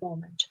at the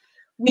moment.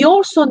 We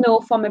also know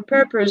from a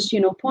purpose,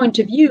 point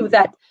of view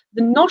that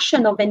the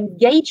notion of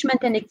engagement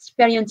and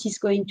experience is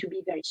going to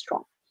be very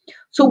strong.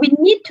 So we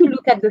need to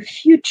look at the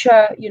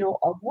future,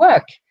 of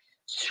work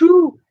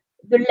through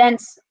the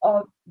lens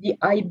of the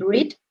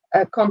hybrid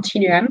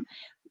continuum,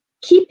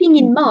 keeping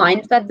in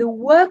mind that the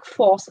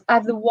workforce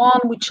are the one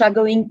which are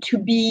going to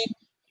be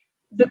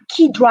the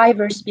key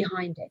drivers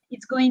behind it.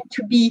 It's going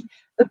to be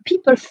a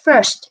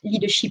people-first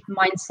leadership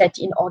mindset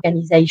in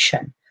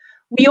organization.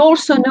 We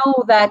also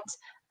know that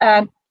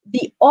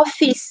the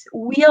office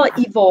will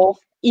evolve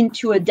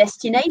into a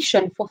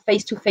destination for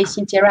face-to-face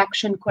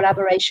interaction,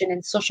 collaboration,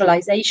 and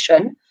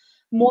socialization,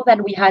 more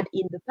than we had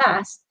in the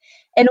past.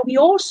 And we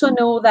also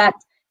know that,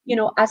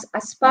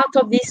 as part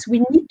of this, we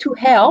need to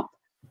help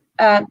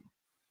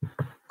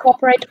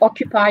corporate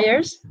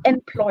occupiers,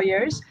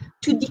 employers,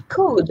 to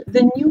decode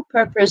the new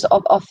purpose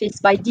of office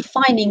by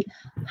defining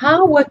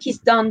how work is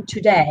done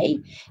today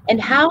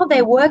and how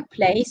their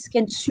workplace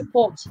can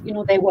support,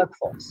 their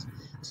workforce.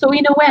 So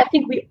in a way, I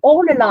think we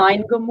all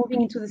align,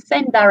 moving into the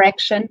same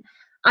direction.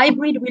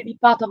 Hybrid will be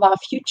part of our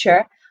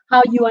future.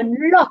 How you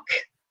unlock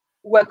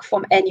work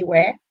from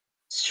anywhere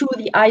through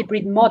the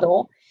hybrid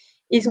model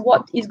is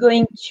what is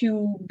going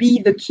to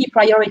be the key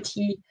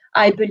priority,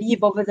 I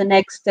believe, over the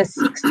next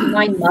 6 to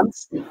 9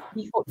 months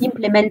before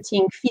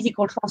implementing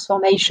physical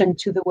transformation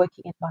to the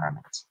working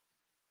environment.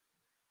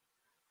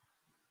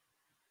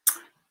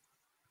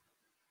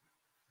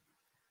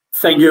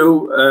 Thank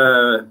you,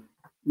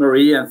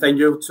 Marie, and thank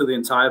you to the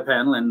entire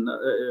panel, and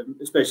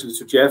especially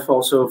to Jeff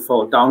also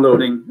for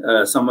downloading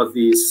some of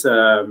these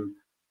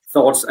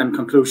thoughts and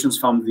conclusions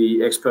from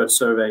the expert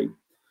survey.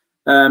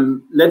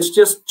 Let's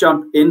just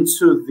jump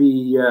into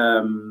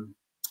the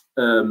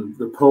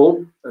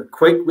poll.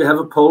 Quick, we have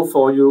a poll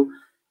for you,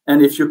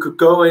 and if you could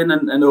go in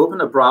and open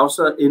a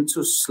browser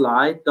into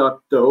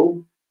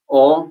slide.do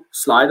or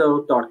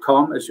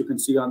slido.com, as you can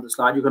see on the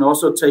slide. You can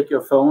also take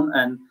your phone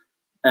and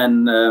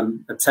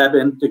tap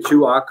in the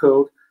QR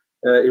code.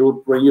 It will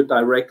bring you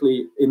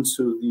directly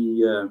into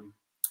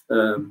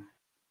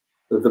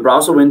the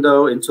browser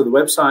window, into the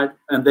website,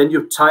 and then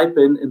you type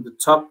in the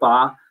top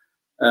bar,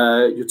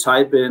 you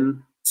type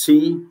in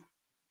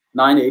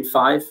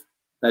T985.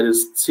 That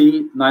is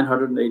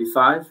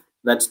T985.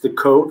 That's the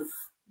code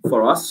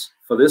for us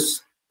for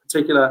this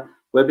particular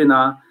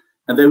webinar.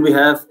 And then we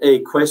have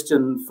a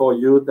question for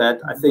you that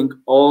I think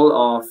all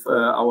of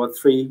our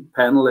 3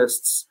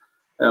 panelists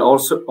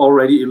also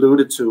already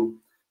alluded to.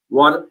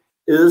 What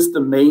is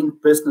the main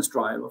business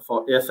driver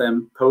for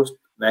FM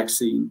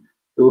post-vaccine?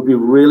 It will be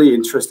really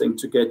interesting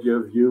to get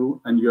your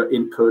view and your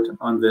input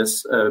on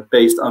this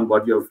based on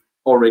what you've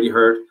already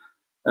heard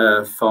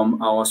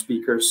from our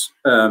speakers.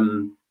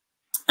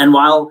 And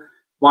while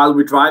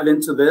we drive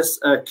into this,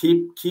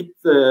 keep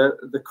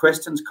the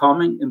questions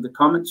coming in the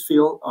comments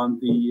field on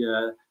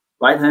the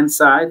right-hand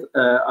side.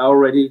 I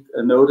already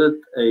noted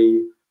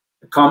a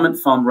comment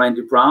from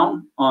Randy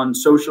Brown on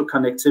social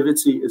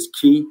connectivity is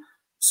key.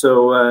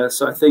 So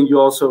I think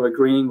you're also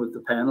agreeing with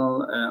the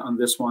panel on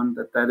this one,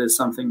 that is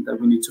something that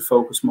we need to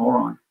focus more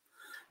on.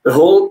 The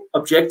whole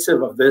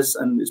objective of this,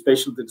 and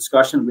especially the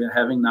discussion we are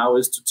having now,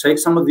 is to take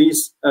some of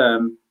these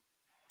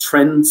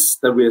trends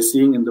that we are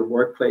seeing in the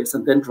workplace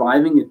and then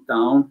driving it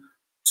down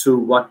to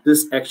what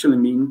this actually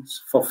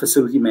means for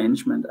facility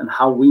management and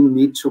how we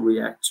need to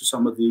react to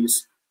some of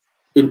these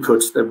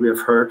inputs that we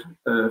have heard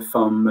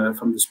from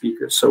the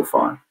speakers so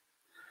far.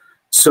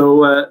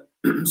 So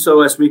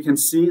as we can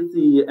see,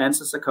 the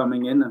answers are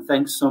coming in, and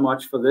thanks so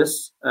much for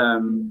this.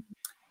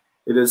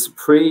 It is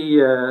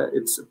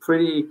it's a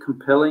pretty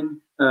compelling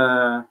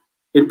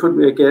input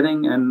we are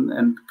getting,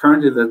 and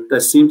currently there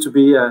seems to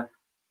be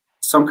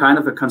some kind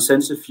of a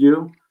consensus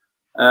view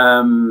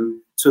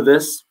to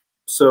this.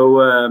 So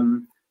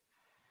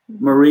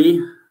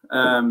Marie,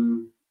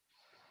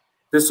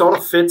 this sort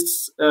of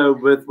fits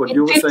with what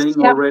you were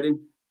saying already.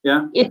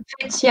 Yeah, it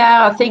fits.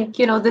 Yeah, I think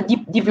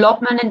the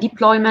development and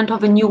deployment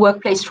of a new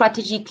workplace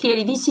strategy.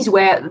 Clearly, this is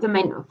where the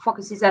main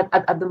focus is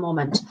at the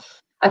moment.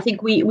 I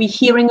think we're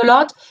hearing a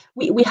lot.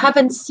 We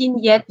haven't seen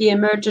yet the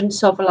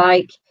emergence of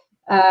large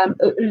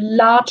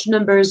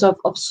numbers of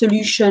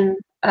solution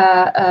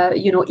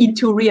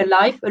into real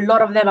life. A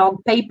lot of them are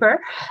on paper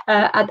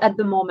at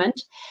the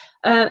moment.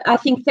 I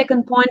think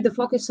second point, the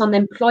focus on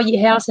employee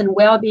health and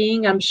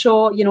well-being. I'm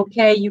sure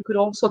Kay, you could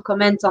also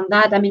comment on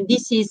that. I mean,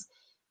 this is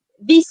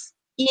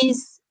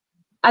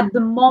at the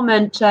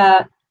moment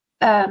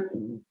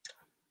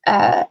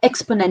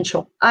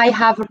exponential. I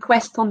have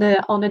requests on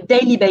a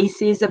daily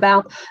basis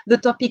about the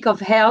topic of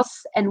health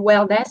and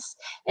wellness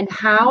and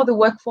how the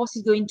workforce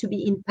is going to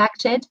be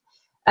impacted.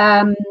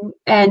 And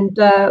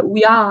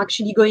we are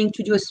actually going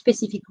to do a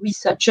specific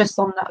research just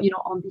on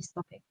this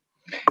topic.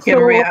 Yeah, So,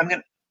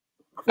 Maria,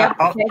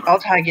 okay. I'll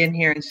tag in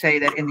here and say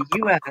that in the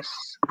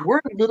U.S., we're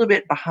a little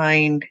bit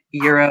behind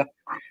Europe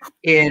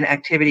in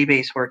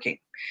activity-based working.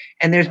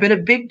 And there's been a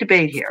big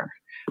debate here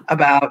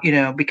about,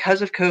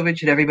 because of COVID,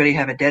 should everybody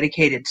have a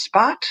dedicated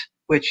spot?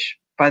 Which,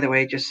 by the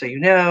way, just so you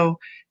know,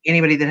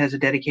 anybody that has a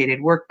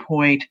dedicated work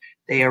point,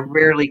 they are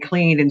rarely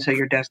cleaned, and so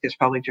your desk is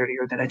probably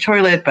dirtier than a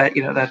toilet, but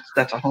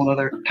that's a whole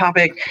other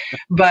topic.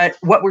 But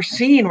what we're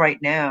seeing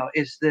right now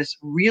is this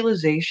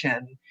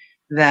realization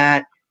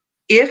that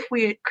if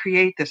we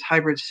create this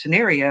hybrid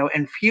scenario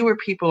and fewer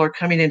people are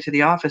coming into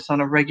the office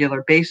on a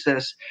regular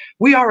basis,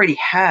 we already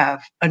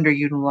have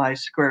underutilized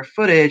square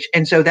footage.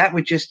 And so that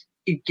would just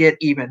get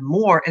even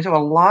more. And so a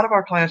lot of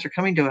our clients are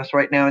coming to us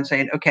right now and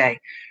saying, okay,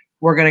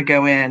 we're going to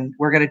go in,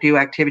 we're going to do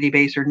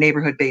activity-based or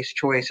neighborhood-based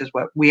choice is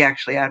what we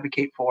actually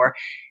advocate for.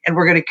 And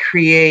we're going to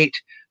create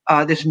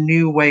this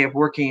new way of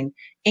working.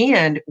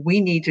 And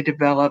we need to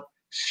develop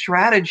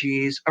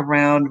strategies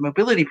around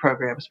mobility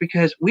programs,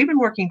 because we've been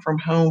working from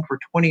home for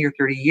 20 or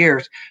 30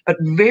 years, but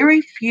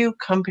very few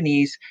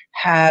companies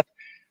have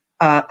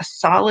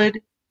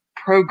solid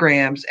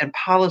programs and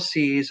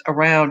policies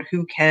around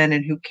who can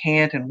and who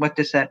can't and what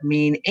does that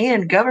mean.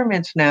 And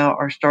governments now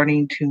are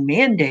starting to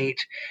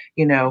mandate,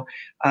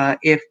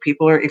 if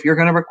you're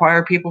going to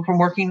require people from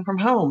working from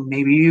home,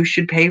 maybe you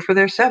should pay for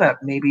their setup,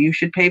 maybe you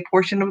should pay a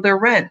portion of their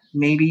rent,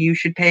 maybe you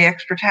should pay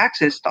extra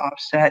taxes to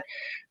offset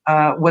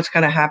what's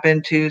going to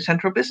happen to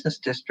central business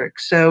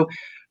districts. So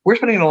we're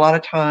spending a lot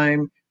of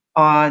time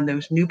on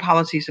those new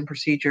policies and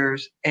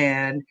procedures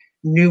and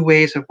new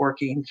ways of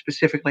working,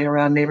 specifically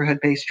around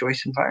neighborhood-based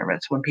choice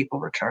environments when people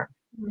return.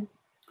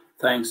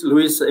 Thanks.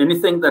 Luis,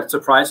 anything that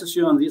surprises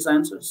you on these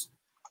answers?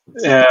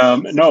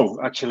 No,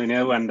 actually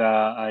no, and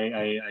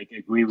I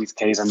agree with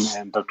Kay's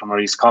and Dr.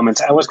 Marie's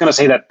comments. I was going to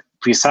say that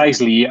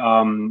precisely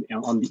in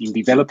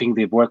developing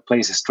the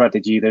workplace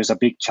strategy, there's a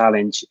big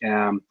challenge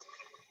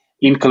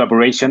in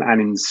collaboration and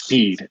in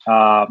speed.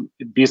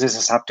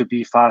 Businesses have to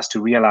be fast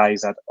to realize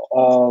that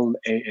all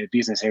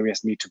business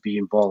areas need to be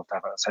involved,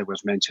 as I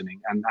was mentioning,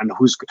 and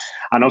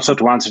also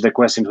to answer the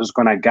question, who's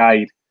going to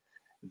guide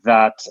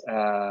that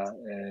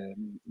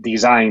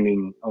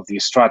designing of the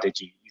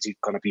strategy? Is it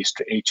going to be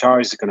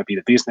HR? Is it going to be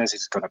the business?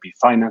 Is it going to be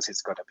finance?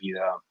 Is it going to be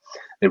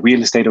the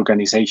real estate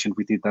organization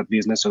within that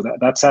business? So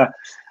that's a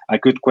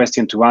good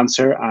question to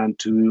answer and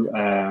to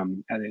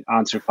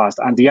answer fast.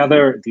 And the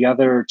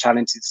other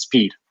challenge is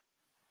speed.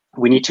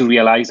 We need to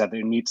realize that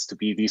there needs to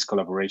be this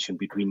collaboration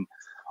between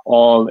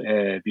all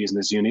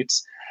business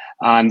units.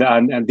 And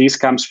this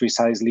comes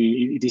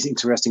precisely, it is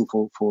interesting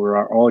for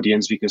our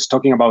audience, because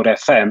talking about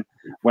FM,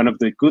 one of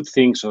the good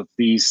things of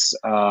this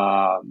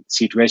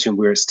situation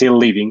we're still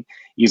living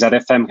is that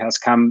FM has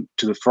come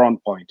to the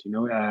front point.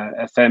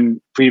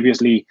 FM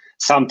previously,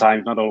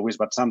 sometimes, not always,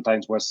 but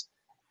sometimes was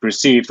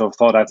perceived or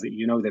thought as,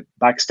 the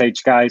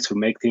backstage guys who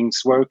make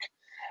things work.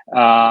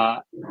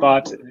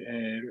 But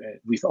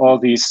with all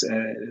these,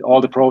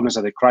 all the problems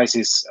that the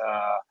crisis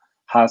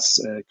has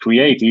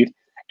created,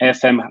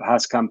 FM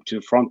has come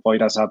to front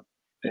point as a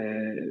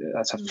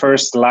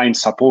first line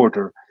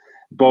supporter,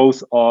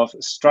 both of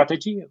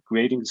strategy,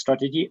 creating the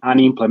strategy, and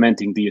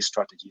implementing the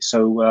strategy.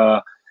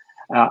 So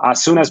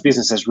as soon as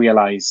businesses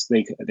realize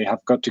they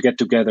have got to get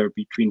together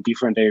between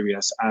different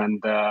areas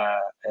and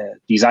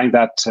design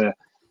that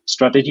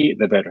strategy,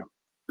 the better.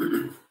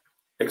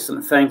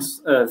 Excellent.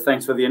 Thanks.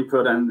 Thanks for the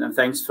input, and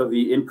thanks for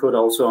the input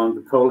also on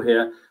the poll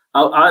here.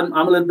 I'm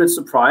a little bit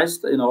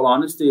surprised, in all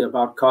honesty,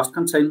 about cost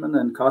containment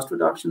and cost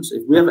reductions.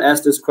 If we have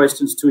asked these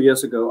questions 2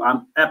 years ago,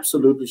 I'm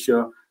absolutely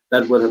sure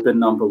that would have been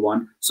number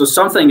one. So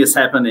something is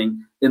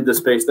happening in the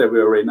space that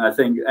we're in, I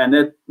think,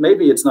 and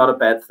maybe it's not a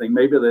bad thing.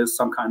 Maybe there's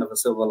some kind of a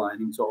silver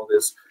lining to all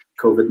this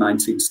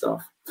COVID-19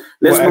 stuff.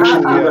 Let's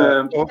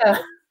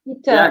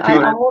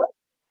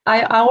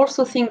I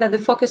also think that the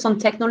focus on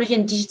technology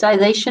and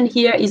digitization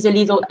here is a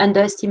little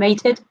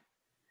underestimated.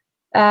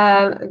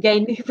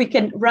 Again, if we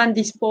can run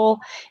this poll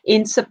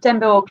in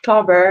September,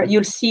 October,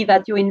 you'll see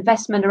that your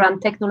investment around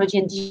technology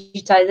and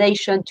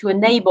digitization to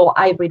enable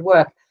hybrid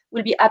work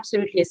will be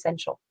absolutely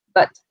essential.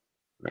 But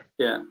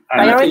yeah,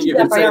 and I think you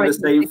can say the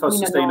same for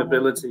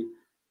sustainability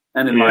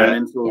and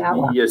environmental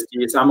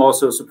ESGs. I'm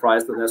also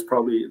surprised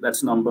that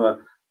that's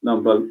number No,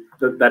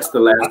 but that's the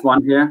last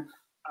one here.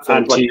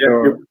 So,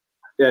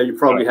 you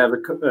probably have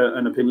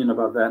an opinion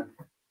about that.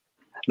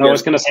 No, I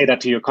was going to say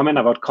that to your comment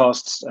about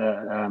costs,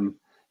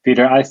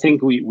 Peter. I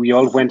think we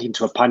all went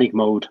into a panic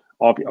mode.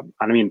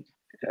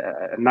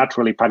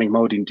 Naturally panic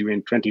mode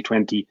during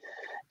 2020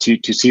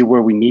 to see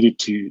where we needed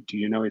to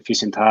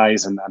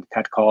efficientize and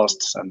cut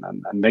costs and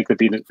make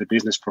the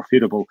business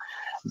profitable.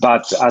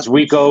 But as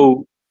we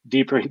go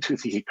deeper into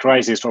the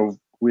crisis, or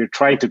we're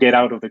trying to get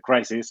out of the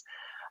crisis,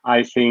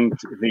 I think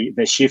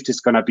the shift is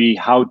going to be,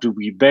 how do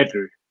we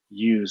better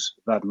use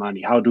that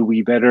money? How do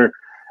we better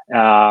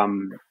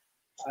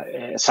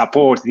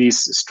support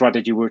this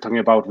strategy we're talking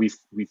about with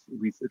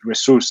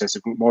resources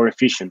more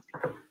efficiently?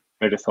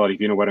 Better thought, if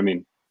you know what I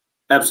mean.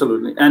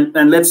 Absolutely.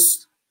 And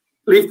let's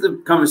leave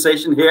the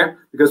conversation here,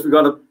 because we've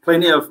got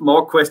plenty of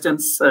more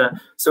questions.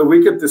 So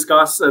we could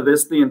discuss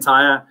this the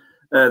entire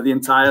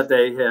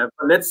day here.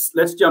 But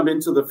let's jump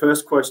into the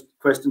first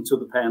question to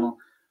the panel.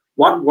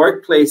 What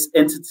workplace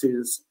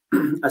entities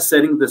are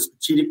setting the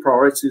strategic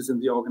priorities in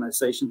the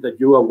organization that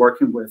you are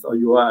working with or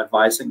you are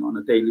advising on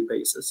a daily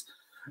basis?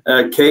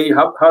 Kay,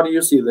 how do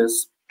you see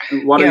this?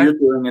 What are you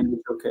doing in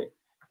the UK?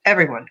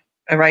 Everyone.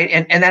 All right.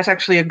 And that's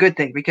actually a good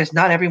thing, because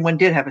not everyone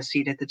did have a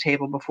seat at the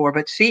table before,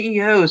 but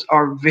CEOs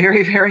are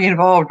very, very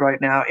involved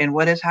right now in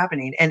what is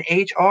happening. And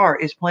HR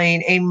is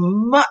playing a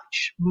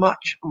much,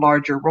 much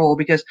larger role,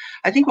 because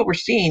I think what we're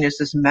seeing is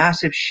this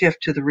massive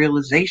shift to the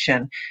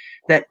realization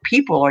that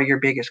people are your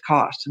biggest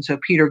cost. And so,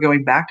 Peter,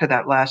 going back to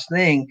that last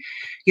thing,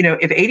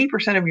 if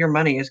 80% of your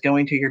money is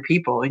going to your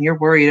people and you're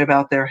worried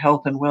about their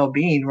health and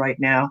well-being right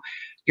now,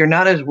 you're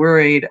not as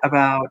worried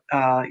about,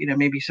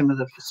 maybe some of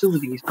the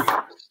facilities.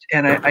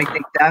 And I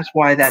think that's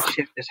why that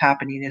shift is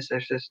happening, is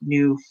there's this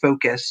new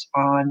focus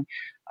on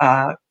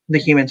the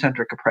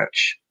human-centric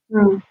approach.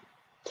 Mm.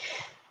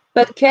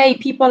 But Kay,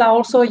 people are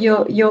also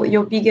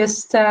your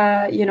biggest,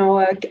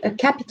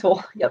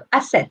 capital, your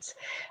assets.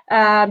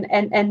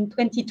 And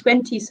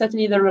 2020,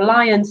 certainly the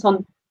reliance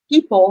on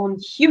people, on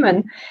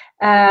human,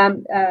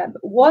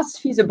 was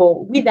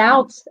feasible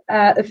without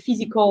a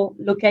physical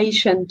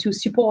location to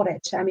support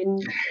it. I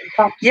mean,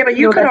 but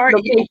you could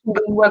argue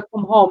work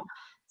from home.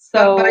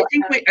 So, but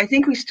I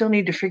think we still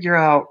need to figure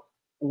out,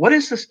 what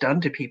has this done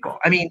to people?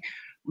 I mean,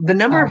 the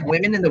number of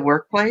women in the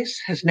workplace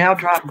has now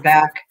dropped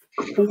back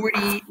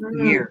 40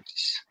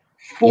 years.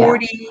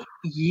 40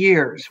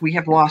 years. We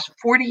have lost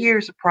 40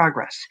 years of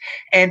progress,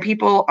 and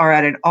people are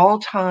at an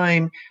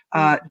all-time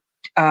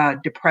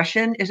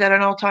depression is at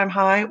an all-time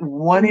high.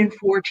 1 in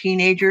 4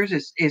 teenagers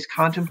is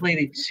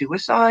contemplating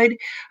suicide.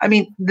 I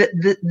mean,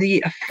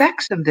 the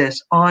effects of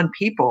this on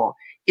people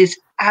is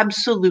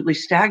absolutely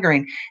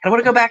staggering. And I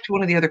want to go back to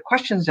one of the other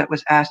questions that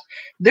was asked.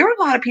 There are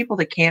a lot of people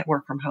that can't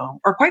work from home,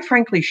 or quite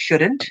frankly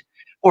shouldn't,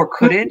 or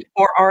couldn't,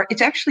 or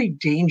it's actually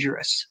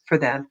dangerous for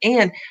them.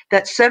 And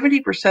that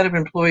 70% of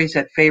employees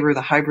that favor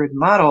the hybrid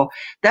model,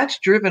 that's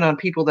driven on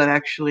people that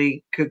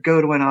actually could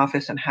go to an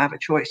office and have a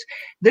choice.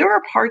 There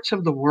are parts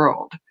of the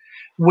world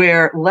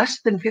where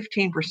less than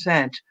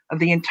 15% of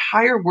the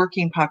entire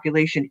working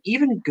population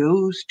even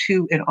goes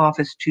to an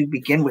office to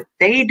begin with.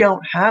 They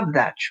don't have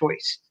that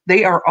choice.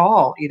 They are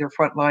all either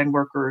frontline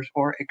workers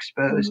or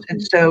exposed.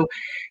 And so,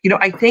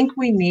 I think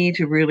we need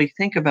to really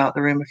think about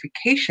the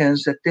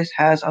ramifications that this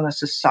has on a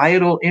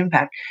societal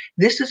impact.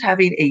 This is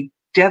having a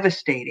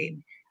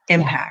devastating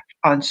impact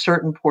on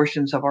certain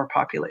portions of our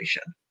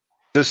population.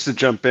 Just to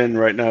jump in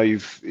right now,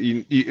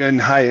 in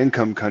high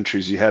income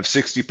countries, you have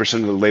 60%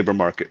 of the labor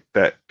market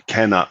that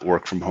cannot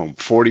work from home.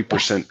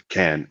 40%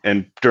 can.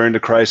 And during the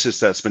crisis,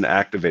 that's been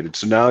activated.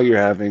 So now you're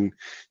having,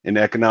 in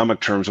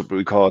economic terms, what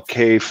we call a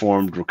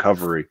K-formed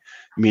recovery,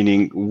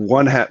 meaning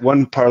one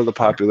part of the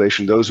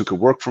population, those who could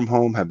work from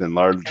home, have been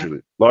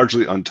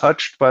largely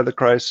untouched by the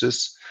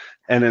crisis,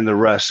 and then the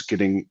rest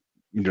getting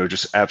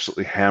just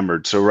absolutely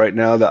hammered. So right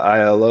now, the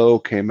ILO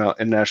came out,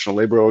 International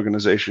Labor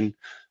Organization,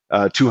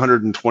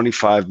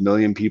 225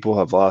 million people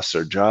have lost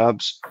their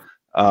jobs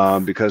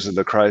because of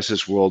the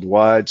crisis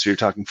worldwide. So you're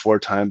talking 4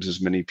 times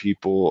as many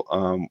people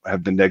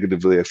have been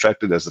negatively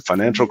affected as the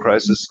financial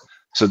crisis.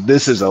 So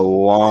this is a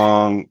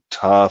long,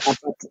 tough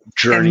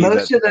journey. And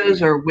most of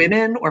those are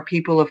women or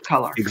people of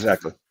color.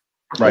 Exactly.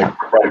 Right.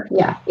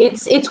 Yeah.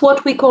 It's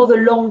what we call the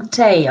long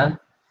tail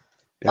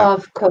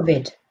of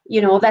COVID.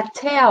 That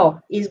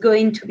tail is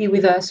going to be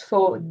with us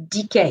for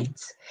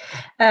decades.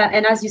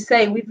 And as you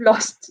say, we've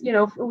lost,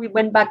 we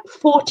went back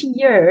 40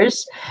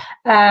 years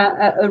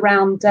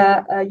around,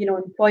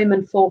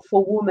 employment for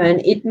women.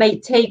 It may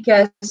take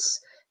us,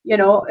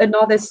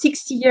 another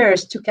 60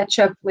 years to catch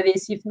up with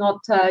this, if not,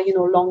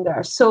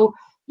 longer. So,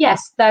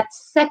 yes, that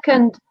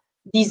second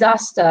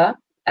disaster,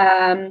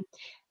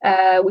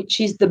 which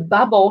is the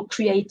bubble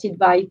created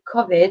by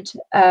COVID,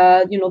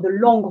 the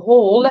long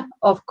haul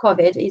of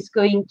COVID is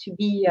going to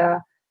be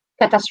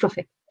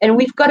catastrophic. And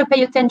we've got to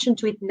pay attention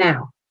to it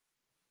now.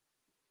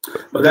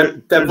 Well,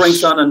 that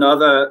brings on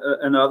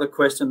another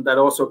question that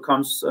also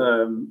comes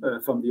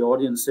from the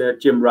audience here,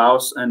 Jim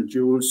Rouse and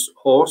Jules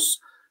Horse.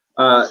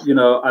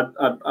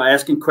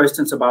 asking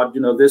questions about,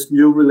 this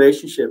new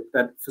relationship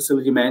that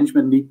facility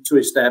management need to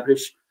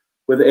establish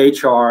with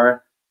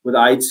HR, with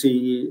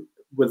IT,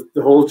 with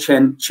the whole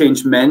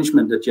change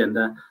management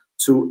agenda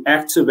to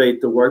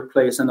activate the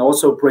workplace and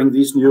also bring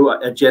these new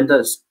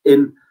agendas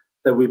in,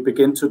 that we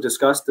begin to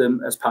discuss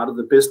them as part of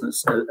the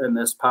business and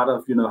as part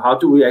of, how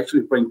do we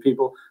actually bring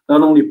people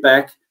not only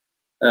back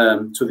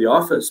to the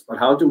office, but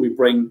how do we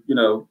bring,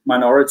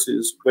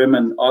 minorities,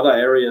 women, other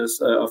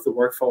areas of the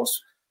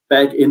workforce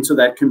back into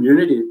that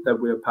community that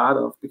we're part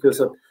of?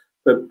 Because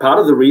but part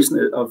of the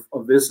reason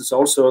of this is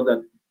also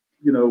that,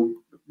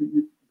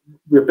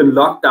 we've been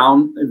locked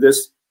down in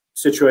this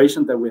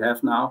situation that we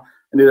have now,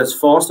 and it has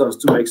forced us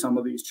to make some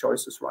of these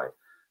choices, right?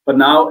 But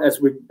now,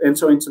 as we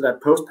enter into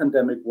that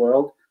post-pandemic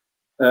world,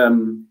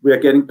 we are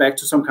getting back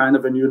to some kind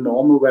of a new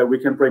normal where we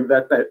can bring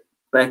that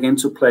back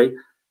into play.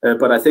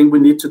 But I think we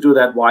need to do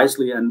that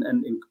wisely and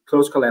in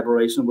close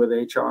collaboration with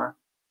HR.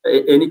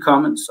 Any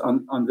comments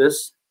on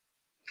this?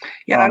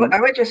 Yeah,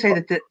 I would just say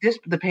that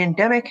the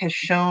pandemic has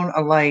shone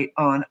a light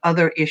on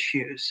other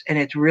issues, and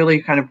it's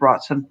really kind of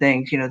brought some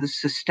things, the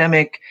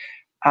systemic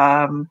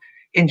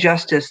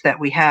injustice that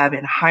we have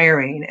in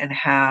hiring, and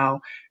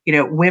how,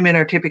 women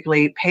are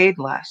typically paid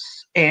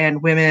less,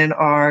 and women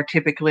are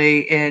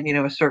typically in,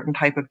 a certain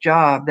type of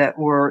job that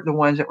were the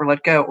ones that were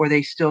let go, or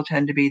they still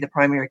tend to be the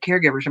primary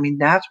caregivers. I mean,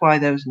 that's why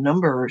those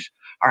numbers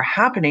are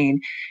happening.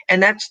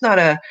 And that's not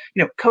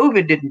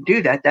COVID didn't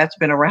do that. That's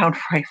been around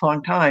for a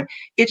long time.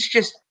 It's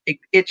just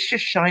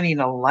shining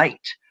a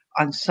light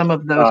on some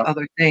of those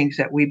other things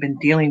that we've been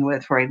dealing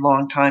with for a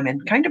long time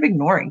and kind of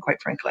ignoring, quite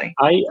frankly.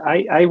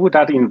 I would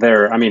add in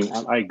there,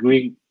 I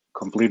agree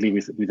completely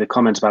with the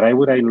comments, but I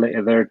would add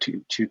there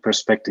two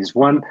perspectives.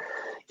 One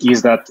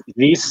is that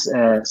these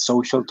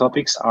social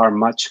topics are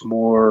much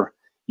more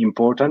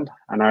important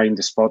and are in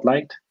the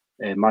spotlight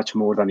much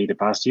more than in the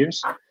past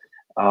years.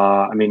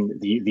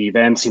 The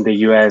events in the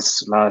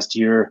US last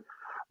year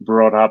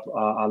brought up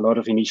a lot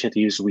of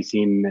initiatives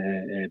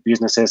within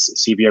businesses.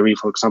 CBRE,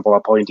 for example,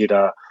 appointed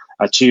a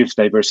chief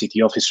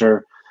diversity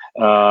officer.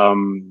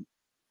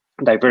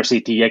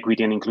 Diversity,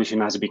 equity, and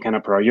inclusion has become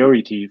a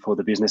priority for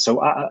the business.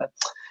 So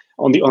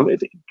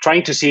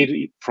trying to see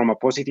it from a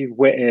positive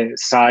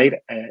side,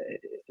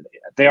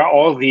 there are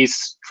all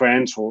these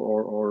trends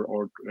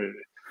or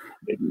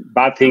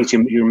bad things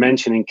you're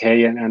mentioning,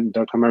 Kay and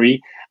Dr.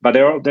 Marie, but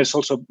there's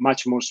also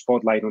much more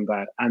spotlight on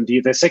that. And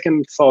the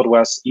second thought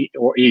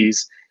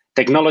is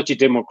technology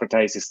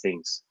democratizes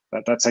things.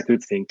 That's a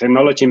good thing.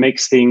 Technology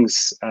makes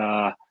things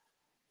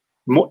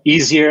more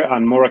easier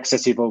and more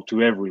accessible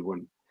to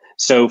everyone.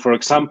 So, for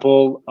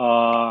example,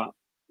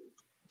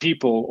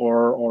 people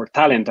or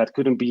talent that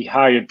couldn't be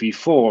hired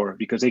before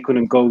because they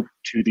couldn't go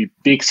to the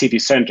big city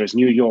centers,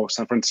 New York,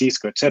 San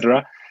Francisco,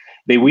 etc.,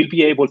 they will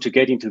be able to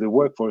get into the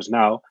workforce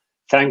now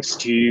thanks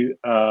to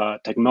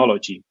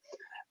technology.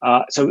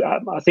 So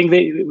I think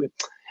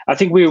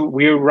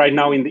we're right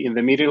now in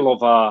the middle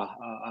of a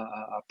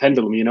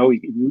pendulum.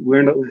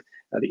 We're not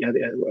at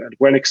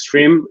one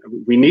extreme.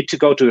 We need to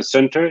go to the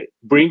center,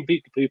 bring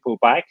people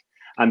back,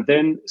 and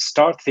then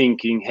start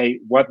thinking, hey,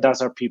 what do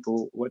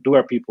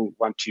our people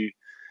want to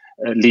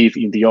live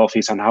in the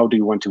office, and how do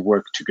you want to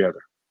work together?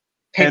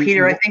 Hey,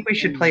 Peter, I think we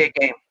should play a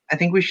game. I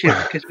think we should,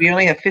 because we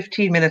only have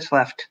 15 minutes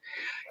left.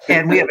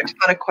 And we have a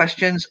ton of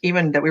questions,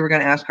 even that we were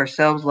going to ask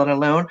ourselves, let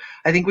alone.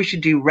 I think we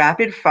should do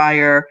rapid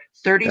fire,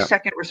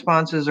 30-second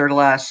responses or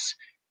less.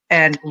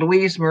 And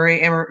Louise, Marie,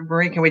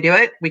 can we do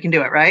it? We can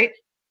do it, right?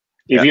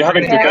 If you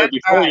haven't prepared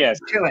before, right, yes.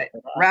 Do it.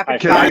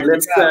 Rapid fire.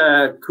 Let's,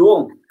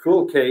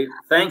 cool, Kay.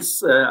 Thanks.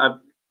 That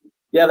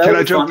can I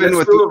was jump fun. in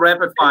Let's with do a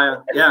rapid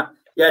fire. Yeah,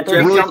 Jeff,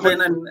 really jump quick,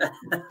 in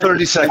and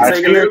 30 seconds.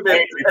 take a little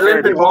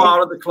bit more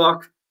out of the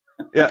clock.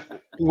 Yeah,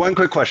 one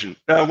quick question,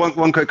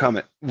 one quick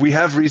comment. We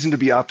have reason to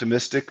be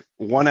optimistic.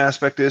 One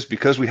aspect is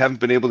because we haven't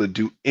been able to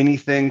do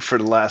anything for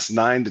the last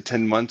 9 to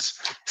 10 months,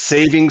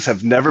 savings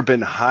have never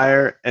been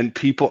higher and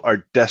people are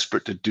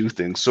desperate to do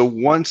things. So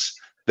once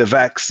the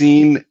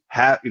vaccine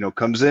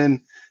comes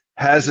in,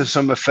 has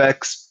some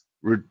effects,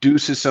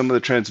 reduces some of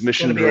the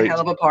transmission It's going to be rate. a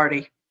hell of a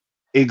party.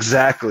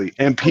 Exactly.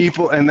 And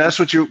that's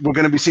what we're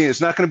going to be seeing. It's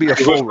not going to be a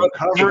full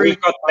recovery.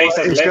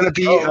 It's going to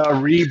be a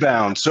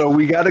rebound. So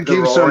we got to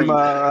give some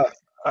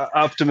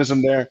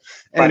optimism there.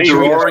 And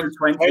roaring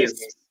 20s.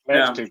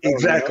 Yeah.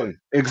 Exactly.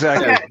 Okay. Let's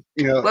go,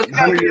 Peter. What's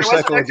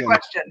the next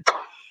question?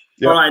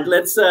 Yep. All right,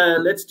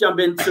 let's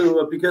jump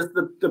into because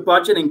the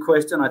budgeting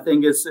question I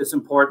think is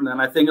important, and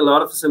I think a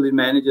lot of facility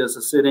managers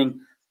are sitting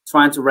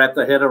trying to wrap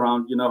their head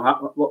around,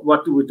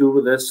 what do we do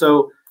with this?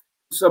 So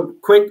some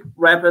quick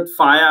rapid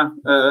fire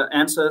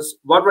answers.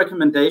 What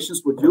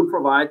recommendations would you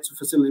provide to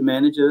facility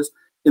managers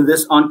in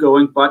this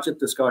ongoing budget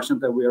discussion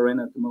that we are in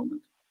at the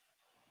moment?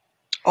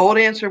 Old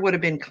answer would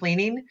have been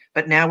cleaning,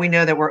 but now we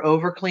know that we're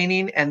over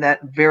cleaning and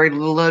that very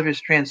little of it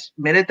is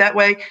transmitted that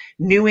way.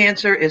 New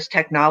answer is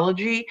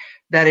technology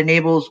that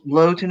enables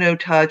low to no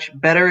touch,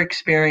 better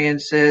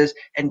experiences,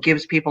 and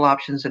gives people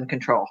options and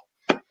control.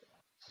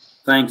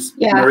 Thanks.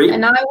 Yeah, Marie?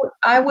 and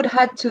I would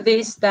add to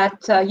this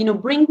that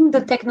bringing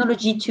the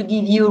technology to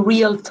give you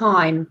real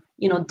time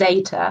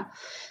data,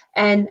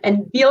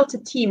 and build a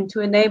team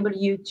to enable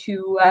you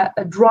to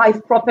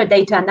drive proper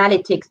data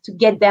analytics to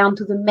get down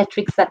to the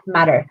metrics that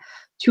matter,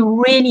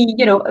 to really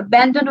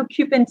abandon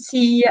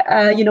occupancy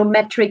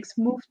metrics,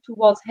 move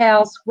towards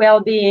health,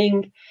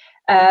 well-being,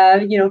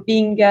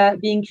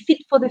 being fit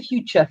for the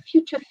future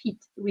fit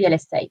real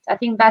estate. I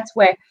think that's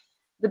where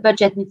the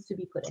budget needs to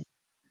be put in.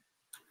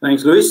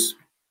 Thanks, Luis.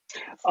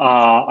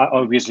 I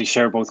obviously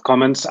share both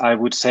comments. I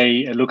would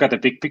say look at the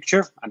big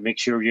picture and make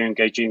sure you're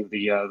engaging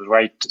the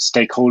right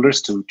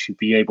stakeholders to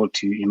be able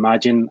to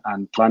imagine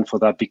and plan for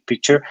that big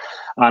picture.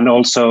 And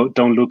also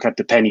don't look at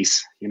the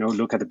pennies,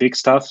 look at the big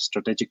stuff,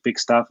 strategic big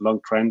stuff,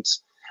 long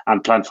trends,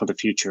 and plan for the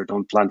future.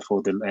 Don't plan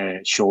for the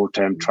short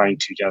term, trying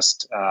to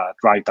just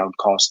drive down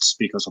costs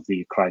because of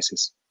the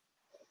crisis.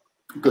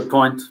 Good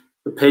point.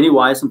 The penny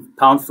wise and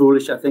pound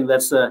foolish, I think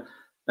that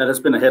has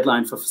been a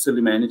headline for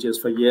facility managers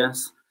for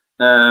years.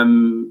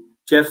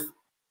 Jeff,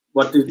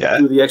 what do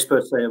the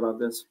experts say about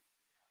this?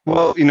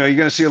 Well, you're going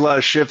to see a lot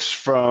of shifts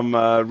from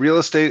real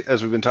estate,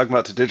 as we've been talking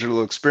about, to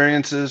digital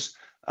experiences.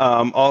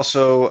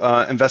 Also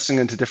investing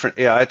into different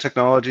AI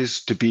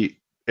technologies to be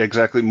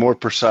exactly more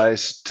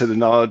precise to the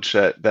knowledge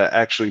that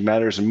actually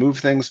matters and move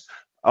things.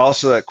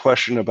 Also that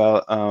question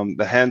about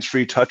the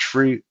hands-free,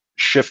 touch-free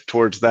shift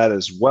towards that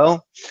as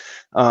well.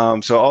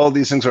 So all of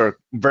these things are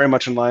very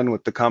much in line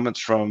with the comments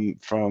from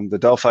the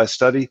Delphi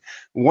study.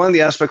 One of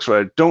the aspects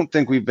where I don't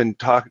think we've been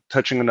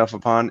touching enough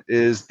upon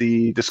is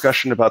the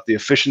discussion about the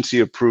efficiency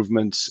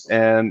improvements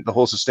and the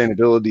whole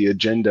sustainability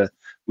agenda.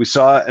 We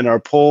saw in our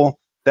poll,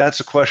 that's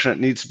a question that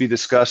needs to be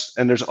discussed.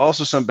 And there's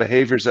also some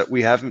behaviors that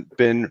we haven't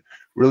been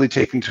really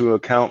taking into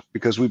account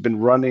because we've been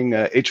running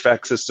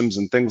HVAC systems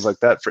and things like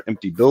that for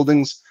empty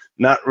buildings.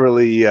 Not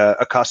really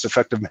a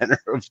cost-effective manner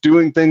of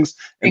doing things.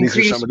 And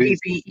increased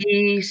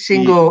PPE,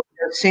 single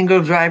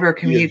driver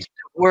commutes to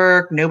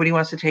work. Nobody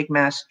wants to take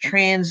mass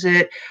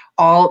transit.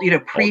 All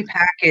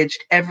prepackaged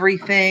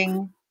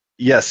everything.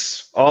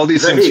 Yes, all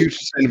these things. Huge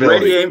sustainability.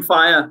 Ready, aim,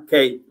 fire.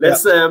 Okay,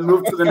 let's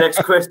move to the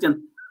next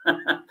question.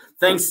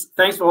 Thanks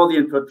for all the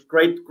input.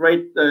 Great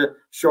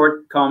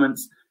short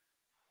comments.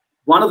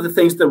 One of the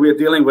things that we're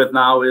dealing with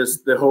now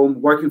is the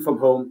working from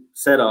home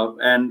setup,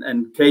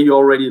 and Kay, you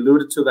already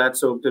alluded to that.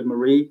 So did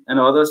Marie and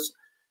others.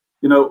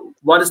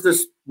 What is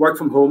this work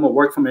from home or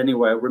work from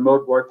anywhere,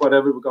 remote work,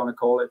 whatever we're going to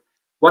call it?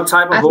 What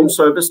type of home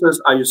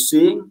services are you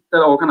seeing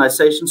that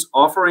organizations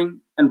offering,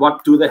 and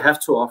what do they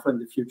have to offer in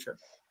the future?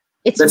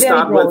 Let's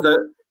start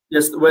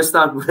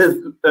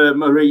with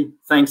Marie.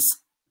 Thanks.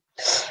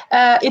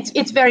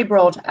 It's very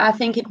broad. I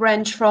think it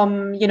ranges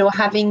from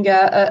having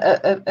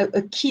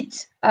a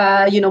kit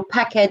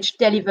package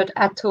delivered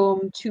at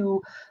home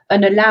to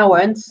an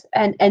allowance,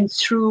 and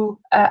through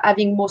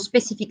having more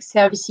specific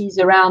services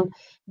around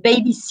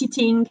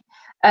babysitting,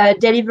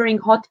 delivering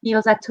hot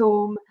meals at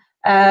home,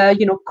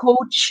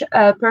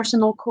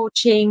 personal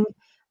coaching.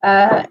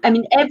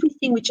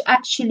 Everything which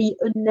actually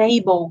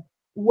enable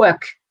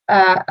work.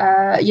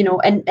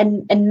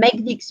 And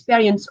make the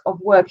experience of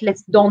work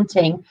less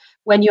daunting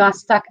when you are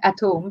stuck at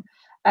home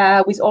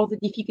with all the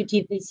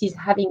difficulties this is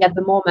having at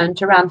the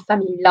moment around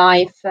family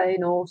life,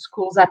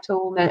 schools at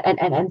home,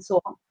 and so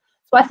on.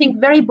 So I think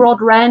very broad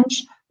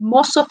range,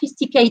 more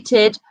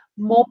sophisticated,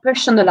 more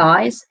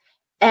personalized,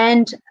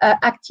 and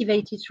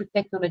activated through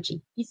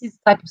technology. This is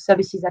the type of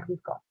services that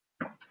we've got.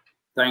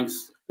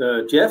 Thanks.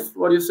 Jeff,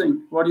 what do you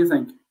think? What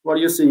are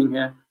you seeing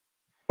here?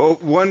 Well,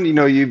 one,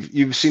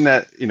 you've seen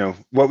that,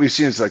 what we've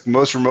seen is like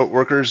most remote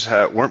workers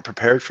weren't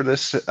prepared for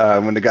this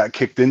when they got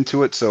kicked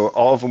into it. So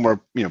all of them were,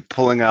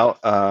 pulling out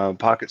out of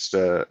pocket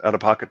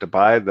to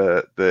buy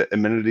the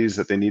amenities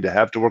that they need to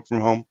have to work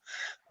from home.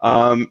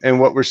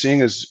 And what we're seeing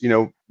is,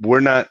 we're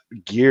not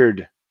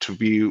geared to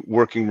be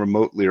working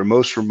remotely, or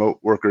most remote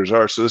workers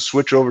are. So the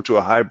switch over to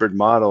a hybrid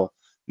model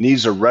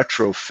needs a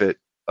retrofit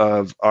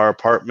of our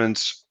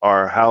apartments,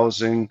 our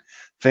housing,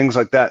 things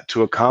like that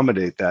to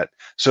accommodate that.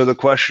 So the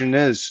question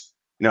is,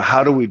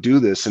 how do we do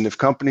this? And if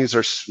companies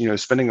are,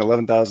 spending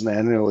 $11,000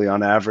 annually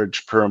on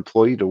average per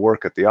employee to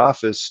work at the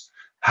office,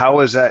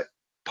 how is that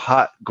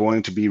pot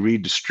going to be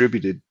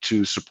redistributed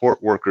to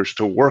support workers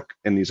to work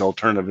in these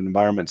alternative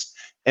environments?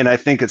 And I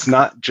think it's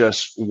not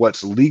just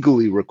what's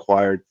legally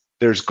required.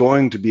 There's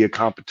going to be a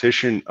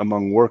competition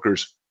among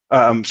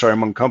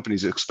among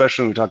companies,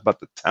 especially when we talk about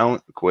the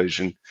talent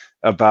equation,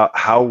 about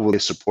how will they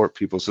support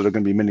people. So there are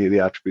going to be many of the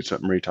attributes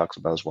that Marie talks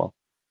about as well.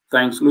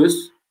 Thanks,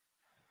 Luis.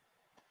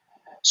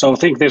 So I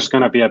think there's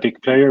going to be a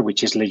big player,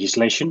 which is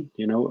legislation.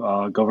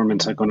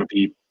 Governments are going to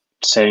be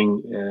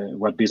saying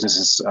what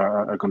businesses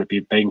are going to be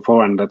paying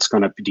for, and that's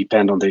going to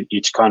depend on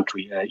each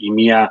country.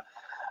 EMEA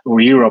or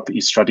Europe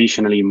is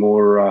traditionally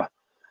more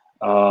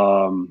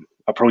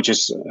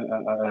approaches,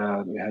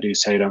 how do you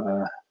say it?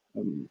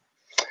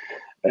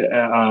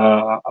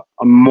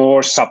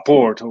 More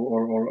support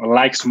or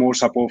likes more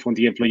support from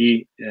the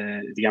employee.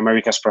 The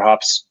Americas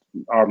perhaps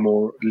are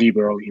more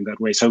liberal in that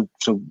way. So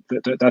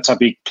that's a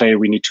big player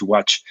we need to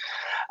watch.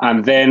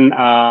 And then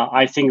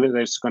I think that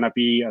there's going to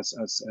be, as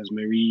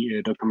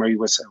Marie, Dr. Marie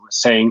was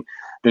saying,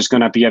 there's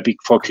going to be a big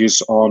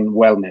focus on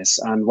wellness,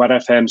 and what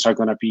FMs are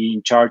going to be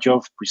in charge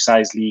of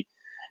precisely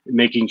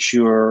making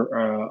sure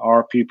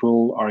our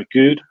people are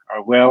good,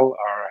 are well,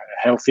 are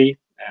healthy,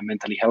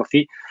 mentally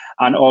healthy,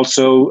 and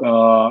also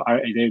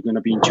they're going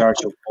to be in charge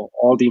of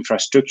all the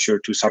infrastructure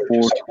to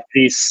support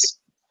this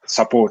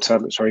support.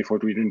 Sorry for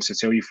redundancy.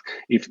 So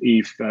if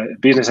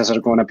businesses are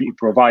going to be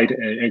provide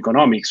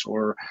economics,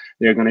 or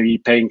they're going to be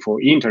paying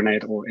for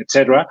internet or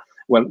etc.,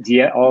 well,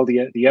 all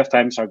the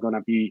FMs are going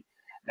to be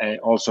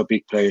also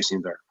big players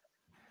in there.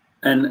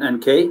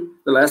 And Kay,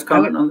 the last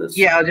comment on this?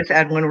 Yeah, I'll just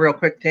add one real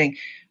quick thing.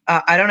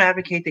 I don't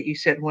advocate that you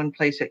sit in one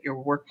place at your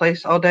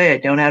workplace all day. I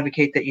don't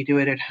advocate that you do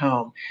it at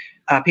home.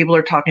 People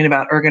are talking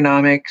about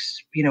ergonomics.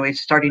 You know,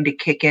 it's starting to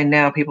kick in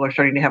now. People are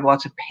starting to have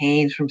lots of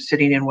pains from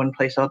sitting in one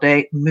place all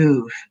day.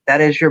 Move.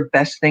 That is your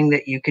best thing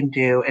that you can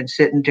do, and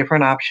sit in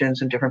different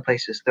options in different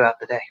places throughout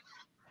the day.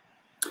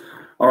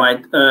 All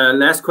right.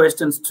 Last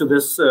questions to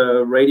this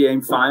Radio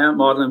Aim Fire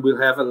model, and we'll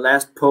have a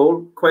last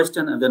poll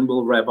question, and then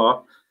we'll wrap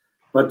up.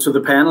 But to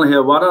the panel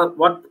here,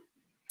 what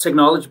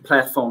technology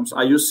platforms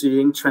are you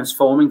seeing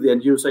transforming the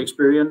end user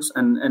experience?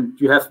 And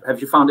have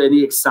you found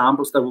any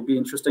examples that will be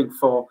interesting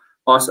for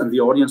us and the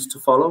audience to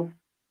follow?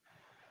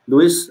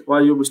 Luis, why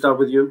don't we start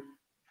with you?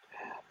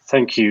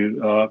 Thank you.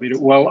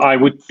 Well, I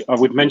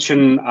would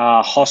mention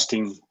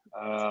hosting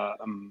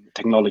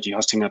technology,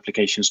 hosting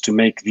applications to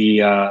make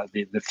the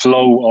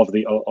flow of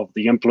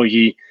the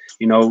employee,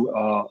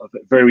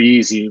 very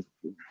easy.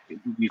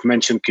 We've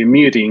mentioned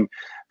commuting.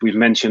 We've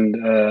mentioned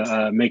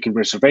making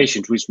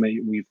reservations.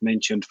 We've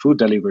mentioned food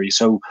delivery.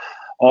 So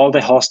all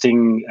the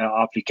hosting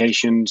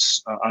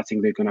applications, I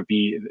think they're going to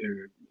be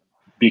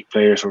big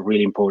players, are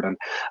really important.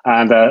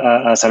 And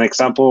as an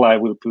example, I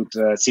will put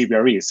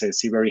CBRE. So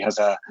CBRE has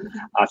a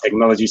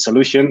technology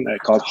solution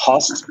called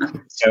Host.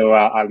 So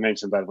I'll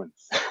mention that one.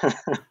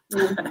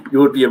 You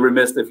would be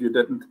remiss if you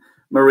didn't.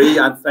 Marie,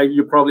 I think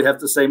you probably have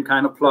the same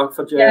kind of plug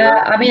for Jet.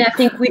 Yeah, I mean, I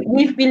think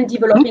we've been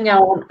developing our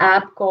own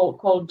app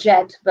called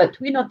Jet, but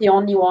we're not the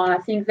only one. I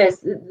think there's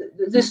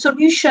the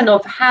solution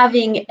of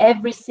having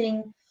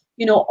everything,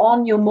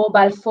 on your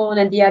mobile phone,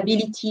 and the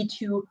ability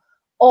to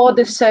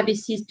order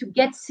services, to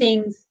get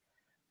things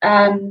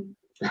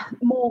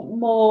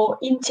more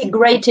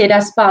integrated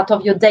as part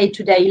of your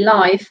day-to-day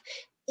life,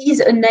 is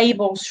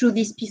enabled through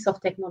this piece of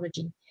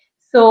technology.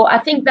 So I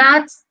think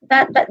that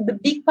the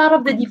big part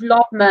of the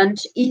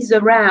development is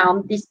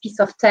around this piece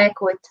of tech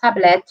or a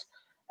tablet,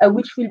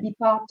 which will be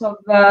part of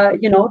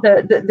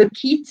the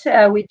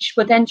kit, which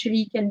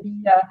potentially can be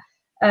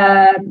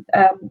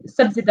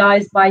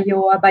subsidized by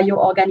your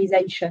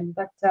organization.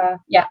 But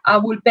I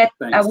would bet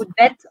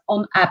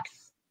on apps.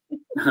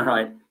 All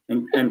right,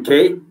 and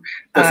Kay,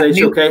 does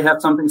HOK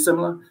have something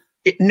similar?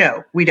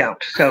 No, we don't.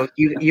 So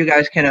you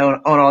guys can own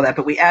all that,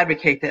 but we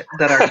advocate that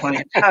our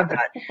clients have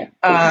that.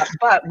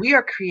 But we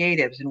are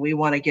creatives, and we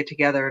want to get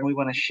together and we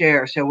want to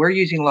share. So we're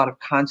using a lot of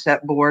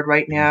concept board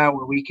right now,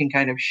 where we can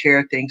kind of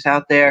share things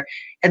out there.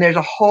 And there's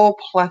a whole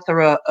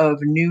plethora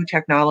of new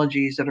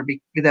technologies that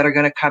are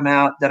going to come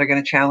out, that are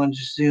going to challenge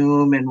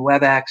Zoom and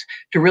WebEx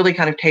to really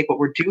kind of take what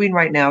we're doing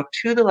right now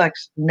to the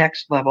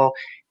next level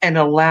and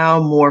allow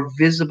more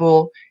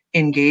visible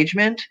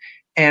engagement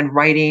and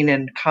writing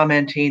and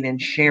commenting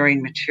and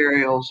sharing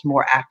materials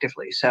more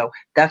actively. So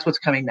that's what's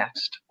coming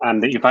next.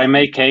 And if I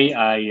may, Kay,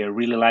 I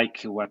really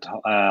like what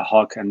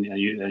Hawk and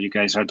you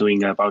guys are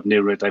doing about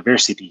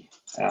neurodiversity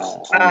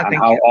and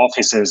how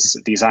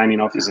designing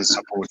offices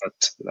support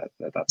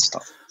that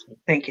stuff.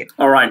 Thank you.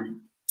 All right.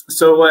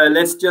 So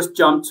let's just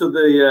jump to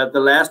the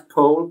last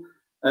poll.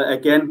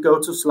 Again, go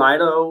to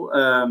Slido,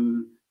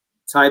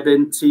 type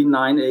in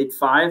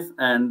T985,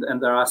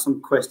 and there are some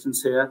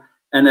questions here.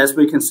 And as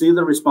we can see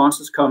the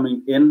responses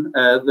coming in,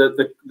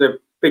 the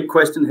big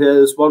question here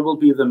is, what will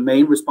be the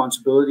main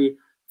responsibility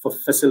for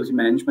facility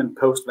management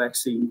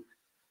post-vaccine?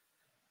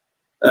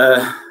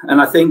 And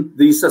I think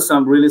these are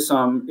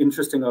some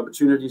interesting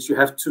opportunities. You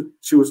have to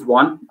choose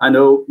one. I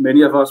know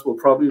many of us will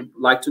probably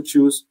like to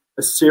choose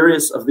a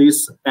series of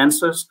these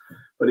answers,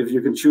 but if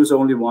you can choose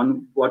only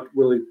one, what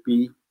will it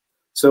be?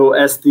 So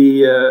as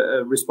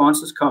the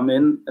responses come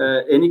in,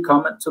 any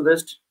comment to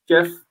this,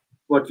 Jeff?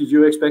 What did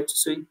you expect to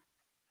see?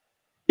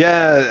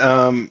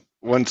 Yeah,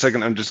 1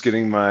 second. I'm just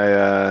getting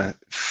my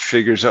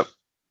figures up.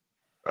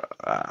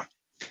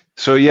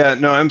 So yeah,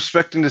 no, I'm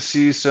expecting to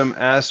see some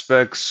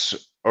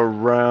aspects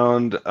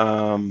around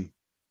the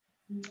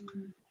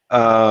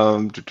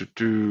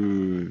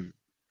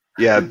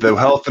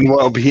health and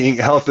well-being,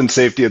 health and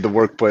safety of the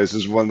workplace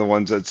is one of the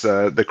ones that's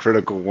the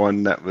critical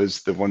one. That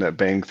was the one that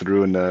banged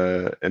through in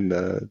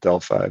the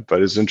Delphi.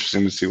 But it's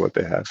interesting to see what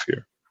they have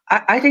here.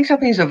 I think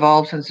something's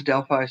evolved since the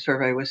Delphi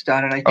survey was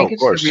done, and I think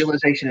it's the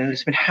realization, and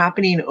it's been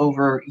happening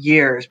over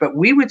years, but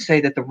we would say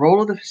that the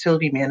role of the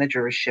facility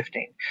manager is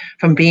shifting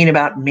from being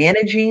about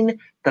managing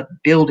the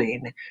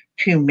building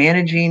to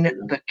managing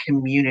the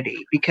community.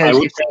 Because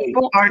if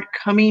people aren't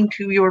coming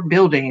to your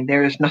building,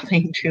 there is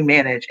nothing to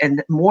manage.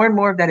 And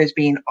more of that is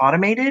being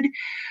automated.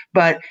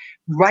 But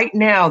right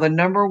now, the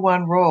number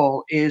one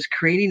role is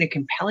creating a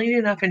compelling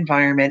enough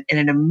environment and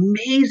an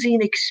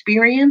amazing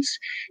experience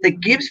that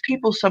gives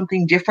people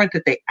something different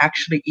that they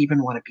actually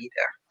even want to be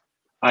there.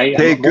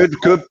 Hey,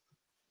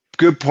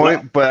 good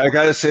point. But I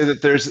got to say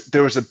that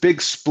there was a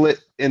big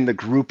split in the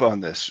group on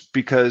this,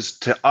 because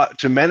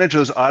to manage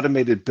those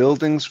automated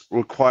buildings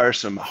requires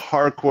some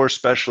hardcore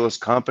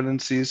specialist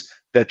competencies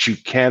that you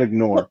can't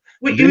ignore.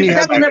 Then you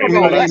have the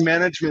community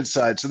management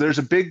side. So there's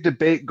a big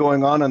debate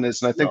going on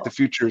this, and I think the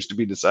future is to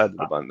be decided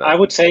upon that. I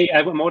would say,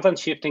 more than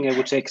shifting, I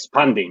would say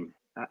expanding.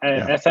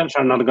 FMs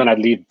are not going to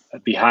leave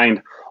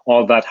behind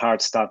all that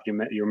hard stuff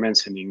you're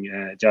mentioning,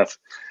 Jeff,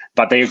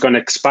 but they're going to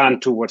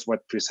expand towards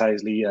what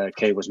precisely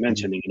Kay was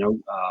mentioning,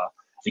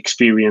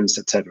 experience,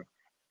 etc.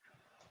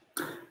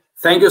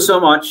 Thank you so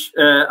much.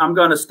 I'm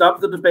going to stop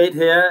the debate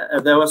here.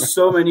 There were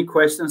so many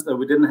questions that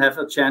we didn't have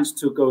a chance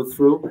to go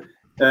through.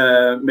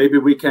 Maybe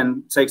we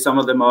can take some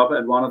of them up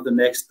at one of the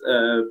next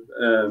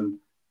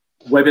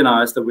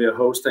webinars that we are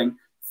hosting.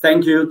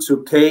 Thank you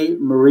to Kay,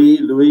 Marie,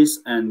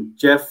 Louise, and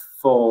Jeff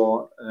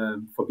for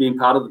being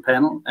part of the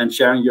panel and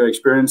sharing your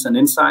experience and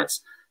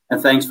insights.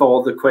 And thanks for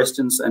all the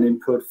questions and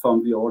input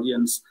from the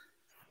audience.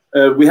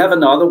 We have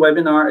another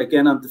webinar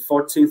again on the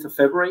 14th of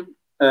February,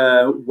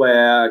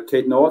 where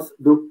Kate North,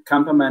 Luke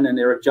Kamperman, and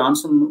Eric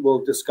Johnson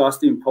will discuss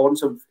the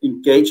importance of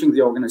engaging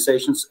the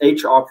organization's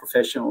HR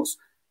professionals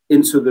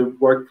into the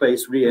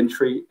workplace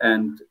re-entry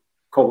and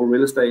corporate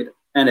real estate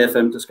and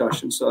FM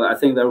discussions. So I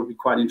think that would be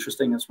quite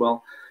interesting as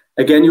well.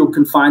 Again, you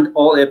can find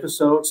all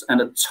episodes and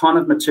a ton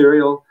of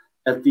material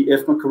at the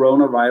IFMA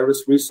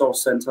Coronavirus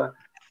Resource Center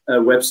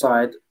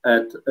website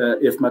at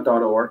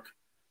ifma.org.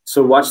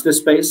 So watch this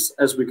space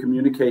as we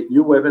communicate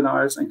new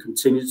webinars and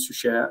continue to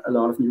share a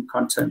lot of new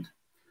content.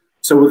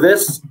 So with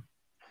this,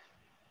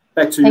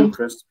 back to you,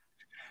 Chris.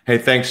 Hey,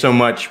 thanks so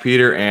much,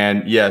 Peter.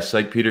 And yes,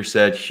 like Peter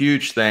said,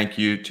 huge thank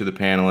you to the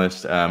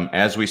panelists.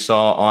 As we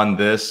saw on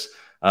this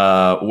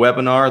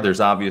webinar, there's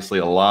obviously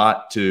a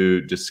lot to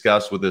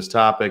discuss with this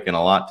topic and a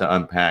lot to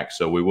unpack.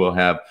 So we will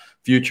have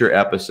future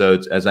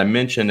episodes. As I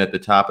mentioned at the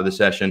top of the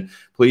session,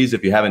 please,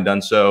 if you haven't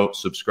done so,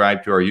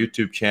 subscribe to our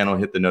YouTube channel,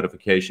 hit the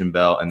notification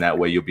bell, and that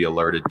way you'll be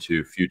alerted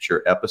to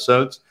future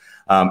episodes.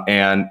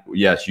 And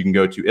yes, you can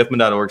go to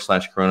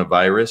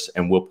ifma.org/coronavirus,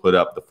 and we'll put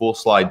up the full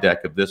slide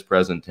deck of this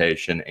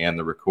presentation and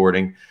the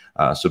recording.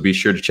 So be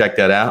sure to check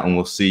that out, and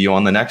we'll see you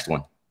on the next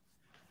one.